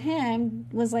silly old him,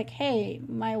 was like, hey,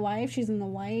 my wife, she's in the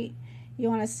white. You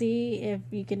want to see if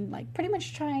you can, like, pretty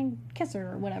much try and kiss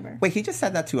her or whatever. Wait, he just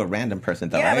said that to a random person,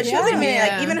 though, Yeah, right? but she wasn't even,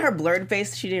 like, even her blurred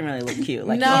face, she didn't really look cute.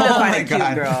 Like, No. he need to Oh find my a cute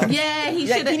God. girl. Yeah, he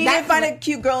should. He needed to find a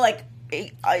cute girl, like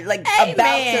about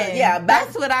to,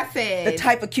 that's what I said. the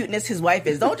type of cuteness his wife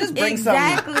is. Don't just bring some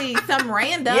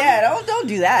random. Yeah, don't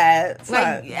do that. It's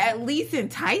Like, not- at least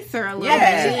entice her a little I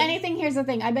bet bit. you anything. Here's the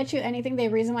thing. I bet you anything. The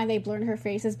reason why they blurred her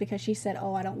face is because she said,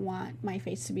 "Oh, I don't want my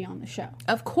face to be on the show."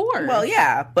 Of course. Well,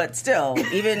 yeah, but still,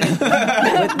 even with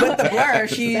the blur,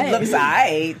 she looks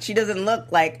alright. She doesn't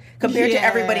look like, compared to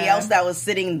everybody else that was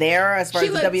sitting there as far she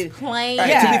as looks the plain. Right,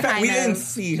 Yeah. to be fair, we kind didn't of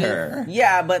see just- her.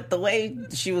 Yeah, but the way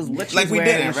she was, what she Like, was we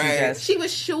wearing, didn't, she right? just- She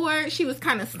was short. She was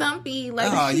kind of stumpy.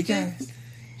 Like, Oh, she you just- guys.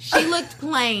 She looked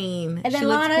plain. And then she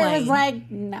looked Lana plain. was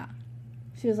like, "No."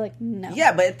 She was like, "No."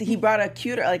 Yeah, but he brought a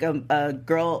cuter, like a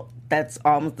girl that's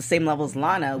almost the same level as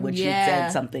Lana, would she Yeah.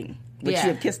 said something? Would she Yeah.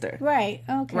 have kissed her? Right.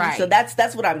 Okay. Right. So that's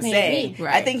what I'm Maybe. saying.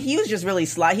 Right. I think he was just really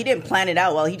sly. He didn't plan it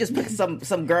out well. He just put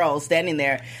some girl standing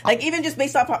there, like even just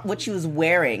based off what she was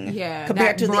wearing, Yeah, compared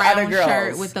that to the brown other girls.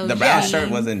 shirt with those The brown jeans.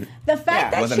 shirt wasn't. The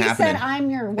fact that wasn't she happening. said,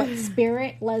 "I'm your what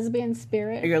spirit, lesbian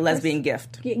spirit," Your lesbian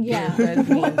gift. Yeah.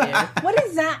 Lesbian gift. What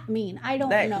does that mean? I don't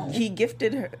That know. he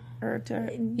gifted her to her.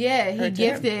 Yeah, he Her to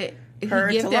gifted her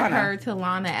he to gifted Lana. her to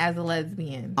Lana as a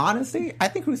lesbian. Honestly, I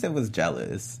think Rusev was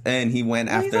jealous, and he went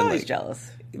He's after always like. jealous.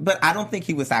 But I don't think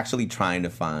he was actually trying to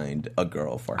find a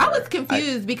girl for her. I was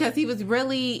confused because he was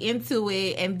really into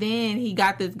it, and then he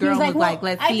got this girl was and like, was like,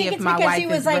 well, "Let's I see think if it's my because wife he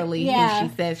was is like, really yeah. who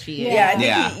she says she is." Yeah, I think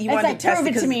Yeah. he It's wanted like, to test prove it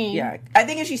to because me. yeah, I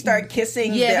think if she started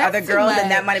kissing Yeah, the that's other too girl, then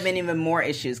that much. might have been even more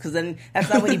issues. Because then that's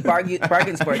not what he bargains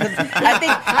for. 'Cause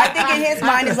I think in his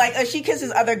mind is like, if she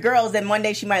kisses other girls, then one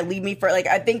day she might leave me for like.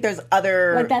 I think there's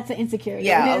other Like that's an insecurity.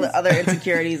 yeah It is. other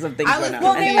insecurities of things I was going on.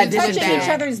 Well, I they think were in addition touching to each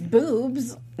that- other's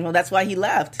boobs. Well, that's why he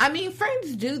left. I mean,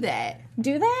 friends do that.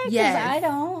 Do they? 'Cause Yes. I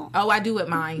don't. Oh, I do with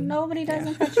mine. Nobody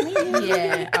doesn't touch me.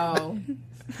 Yeah. Oh,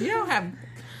 you don't have.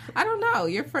 I don't know.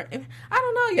 Your friend. I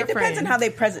don't know. Your It depends on friend.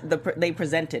 how they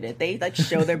presented it. They like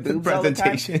show their boobs all the time.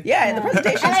 presentation. Yeah, the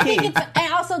presentation's And I key. think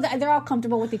and also they're all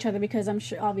comfortable with each other because I'm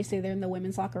sure obviously they're in the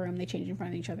women's locker room. They change in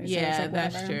front of each other. So it's Yeah, like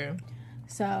that's whatever. true.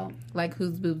 So Like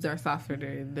whose boobs are softer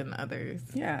than others.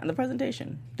 Yeah, and the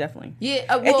presentation definitely. Yeah.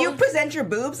 If you present your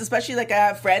boobs, especially like I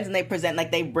have friends and they present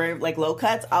like they wear like low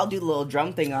cuts, I'll do the little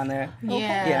drum thing on there.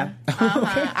 Yeah. Yeah.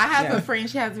 Uh-huh. I have Yeah. a friend.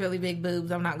 She has really big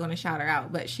boobs. I'm not going to shout her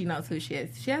out, but she knows who she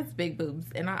is. She has big boobs,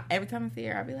 and every time I see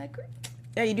her, I'll be like,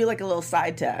 Yeah, you do like a little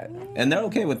side tap. And they're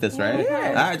okay with this, right?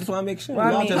 Yeah. I just want to make sure. Well,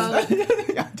 I Y'all mean-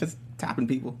 just, just tapping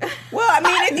people. Well, I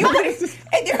mean, if you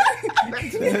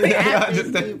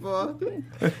Just- people.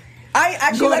 I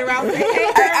actually Going around saying, "Hey,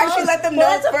 I actually let them know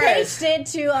well, that's what Paige first. did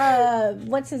to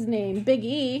what's his name, Big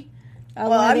E.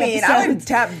 Well, I mean, I would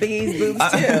tap Biggie's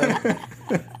boobs too.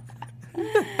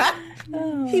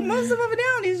 He moves them up and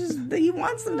down. He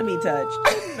wants them to be touched.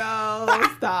 No,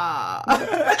 stop.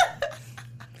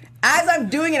 As I'm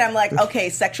doing it, I'm like, okay,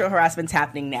 sexual harassment's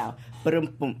happening now.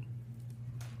 Boom.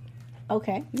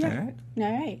 Okay. All right. All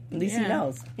right. At least he Yeah.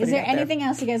 knows. Is Putting there it out anything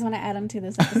else you guys want to add onto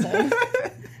this episode?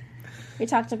 We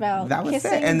talked about That was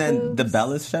kissing, it. And then the boobs.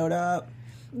 Bellas showed up.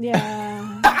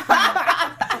 Yeah.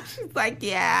 She's like,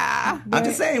 yeah. I'm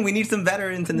just saying, we need some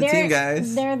veterans in the team,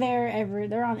 guys. They're there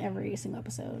they're on every single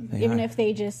episode. They Even are. if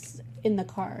they just in the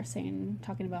car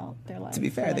talking about their life. To be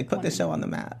fair, for, they like, put 1 the show minute. on the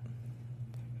map.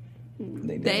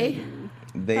 They did. They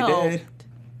They did.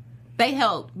 they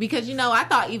helped because I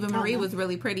thought Eva Marie was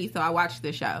really pretty, so I watched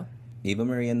the show. Eva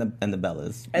Marie and the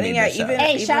Bellas. I think, made yeah, the show. even-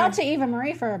 Hey, shout out to Eva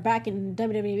Marie for backing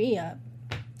WWE up.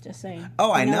 Just saying.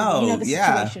 Oh, I know. You know the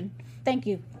Yeah. situation. Thank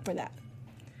you for that.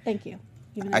 Thank you.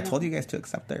 Even though I told you guys to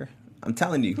accept her. I'm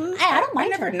telling you. I don't I mind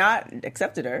never her. not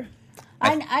accepted her.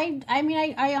 I mean,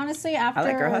 I honestly after I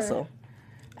like her hustle.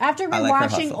 After I like her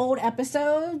rewatching hustle. old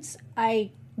episodes, I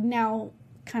now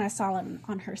kind of solid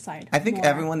on her side. I think more.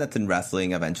 everyone that's in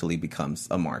wrestling eventually becomes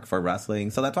a mark for wrestling.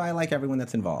 So that's why I like everyone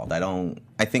that's involved.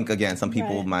 I think, again, some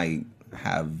people Right. might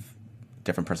have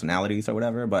different personalities or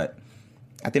whatever, but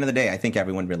at the end of the day, I think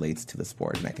everyone relates to the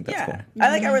sport, and I think that's Yeah, cool.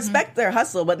 I respect their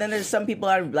hustle, but then there's some people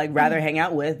I'd like rather hang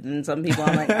out with, and some people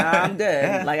I'm like, I'm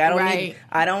good. Like I don't Right. need,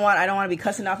 I don't want to be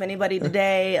cussing off anybody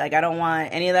today. Like I don't want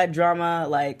any of that drama.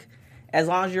 Like as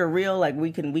long as you're real, like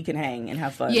we can hang and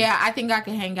have fun. Yeah, I think I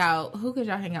can hang out. Who could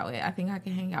y'all hang out with? I think I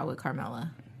can hang out with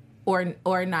Carmella.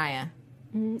 or Naya?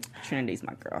 Trinity's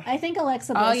my girl. I think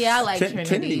Alexa Bliss. Oh yeah, I like Trinity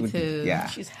Trinity would be- too. yeah.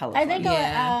 She's hella I fun.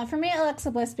 think for me,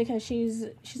 Alexa Bliss, because she's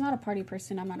not a party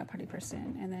person. I'm not a party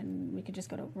person, and then we could just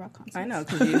go to rock concerts. I know,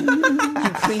 because you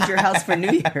cleaned your house for New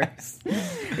Year's.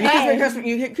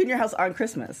 You cleaned your house on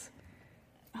Christmas.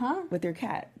 Huh? With your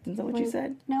cat. Is that what you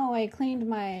said? No, I cleaned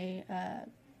my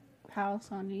house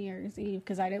on New Year's Eve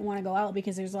because I didn't want to go out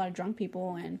because there's a lot of drunk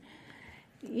people, and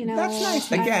That's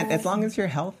nice. Again, as long as you're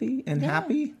healthy and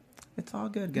happy, it's all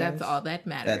good, guys. That's all that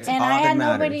matters. That's and all I that had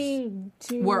matters. nobody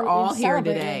to. We're all here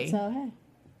celebrate today. it, so hey.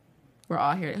 We're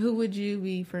all here. Who would you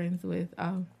be friends with?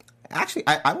 Oh, Actually,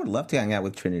 I would love to hang out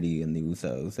with Trinity and the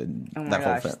Usos and Oh my that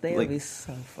whole gosh, fam- they like, would be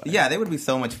so fun. Yeah, they would be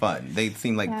so much fun. They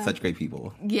seem like such great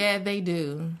people. yeah, they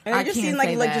do. And they just seem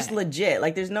like just legit.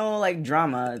 Like there's no like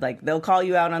drama. Like they'll call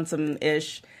you out on some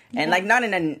ish. And like not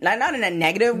in a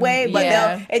negative way, but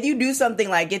Yeah. if you do something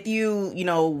like if you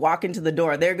walk into the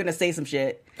door, they're gonna say some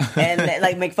shit and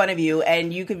like make fun of you,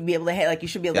 and you could be able to you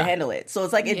should be able to handle it. So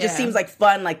it's like it just seems like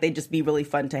fun. Like they'd just be really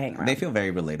fun to hang around. They feel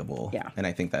very relatable. Yeah. And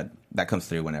I think that comes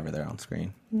through whenever they're on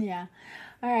screen. Yeah.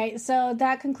 All right. So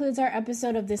that concludes our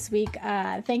episode of this week.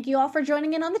 Thank you all for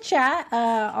joining in on the chat.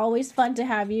 Always fun to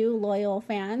have you, loyal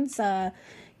fans.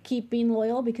 Keep being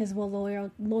loyal because we're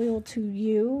loyal to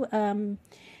you.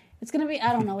 It's going to be,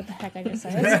 I don't know what the heck I just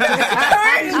said. We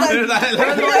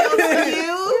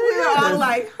were all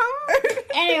like, huh?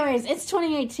 Anyways, it's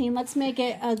 2018. Let's make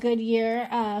it a good year.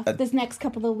 This next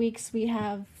couple of weeks we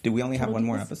have... Do we only have one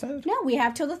more episode? No, we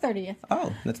have till the 30th.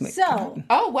 Oh, let's make So,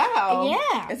 Oh wow.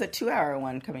 yeah. It's a 2-hour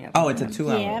one coming up. Oh, it's a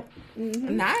 2-hour. Yep.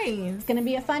 Nice. It's going to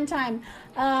be a fun time.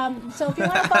 So if you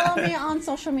want to follow me on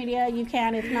social media, you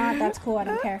can. If not, that's cool. I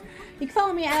don't care. You can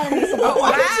follow me at Anissa.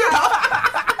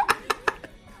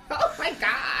 Oh my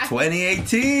god.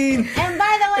 2018. And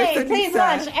by the way, please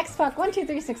watch X-Pac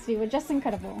 12360 with Just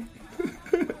Incredible.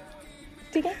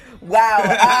 TK?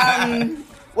 Wow.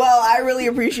 Well, I really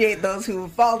appreciate those who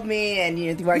followed me, and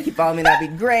if you want to keep following me, that'd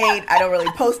be great. I don't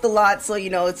really post a lot, so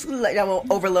it's like I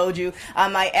won't overload you.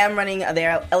 I am running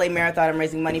the LA Marathon. I'm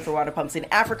raising money for water pumps in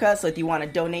Africa, so if you want to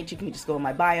donate, you can just go in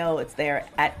my bio. It's there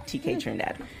at TK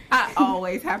Trinidad. I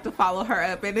always have to follow her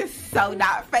up, and it's so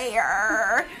not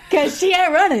fair. Because she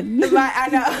ain't running. But I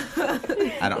know.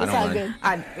 I don't It's all run. good.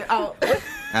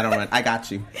 I don't run. I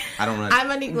got you. I don't run. I'm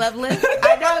Monique Loveless.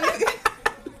 I know.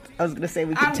 I was going to say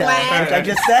we could I'm tell. glad. But I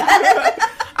just said.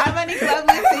 I'm Monique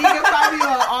Loveless, so you can find me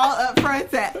on all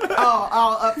upfronts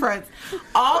all upfronts,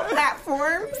 all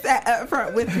platforms at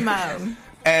upfront with Mo.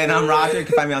 And I'm Roger. You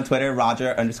can find me on Twitter,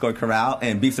 Roger_Corral,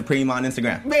 and Be Supreme on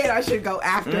Instagram. Man, I should go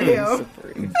after him.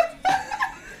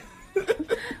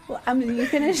 Well, you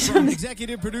finish.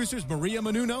 Executive producers Maria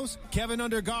Menounos, Kevin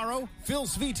Undergaro, Phil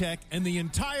Svitek, and the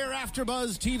entire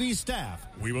AfterBuzz TV staff.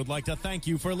 We would like to thank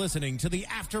you for listening to the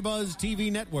AfterBuzz TV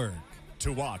network.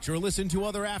 To watch or listen to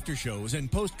other after shows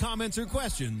and post comments or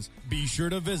questions, be sure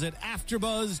to visit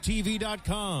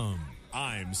AfterBuzzTV.com.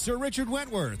 I'm Sir Richard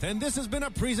Wentworth, and this has been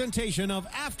a presentation of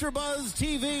AfterBuzz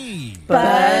TV.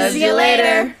 Buzz you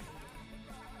later.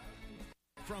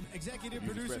 From executive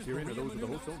Views producers expressed herein are Maria those of the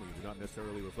Menounos, hosts only and do not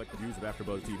necessarily reflect the views of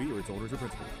AfterBuzz TV or its owners or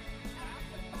principals.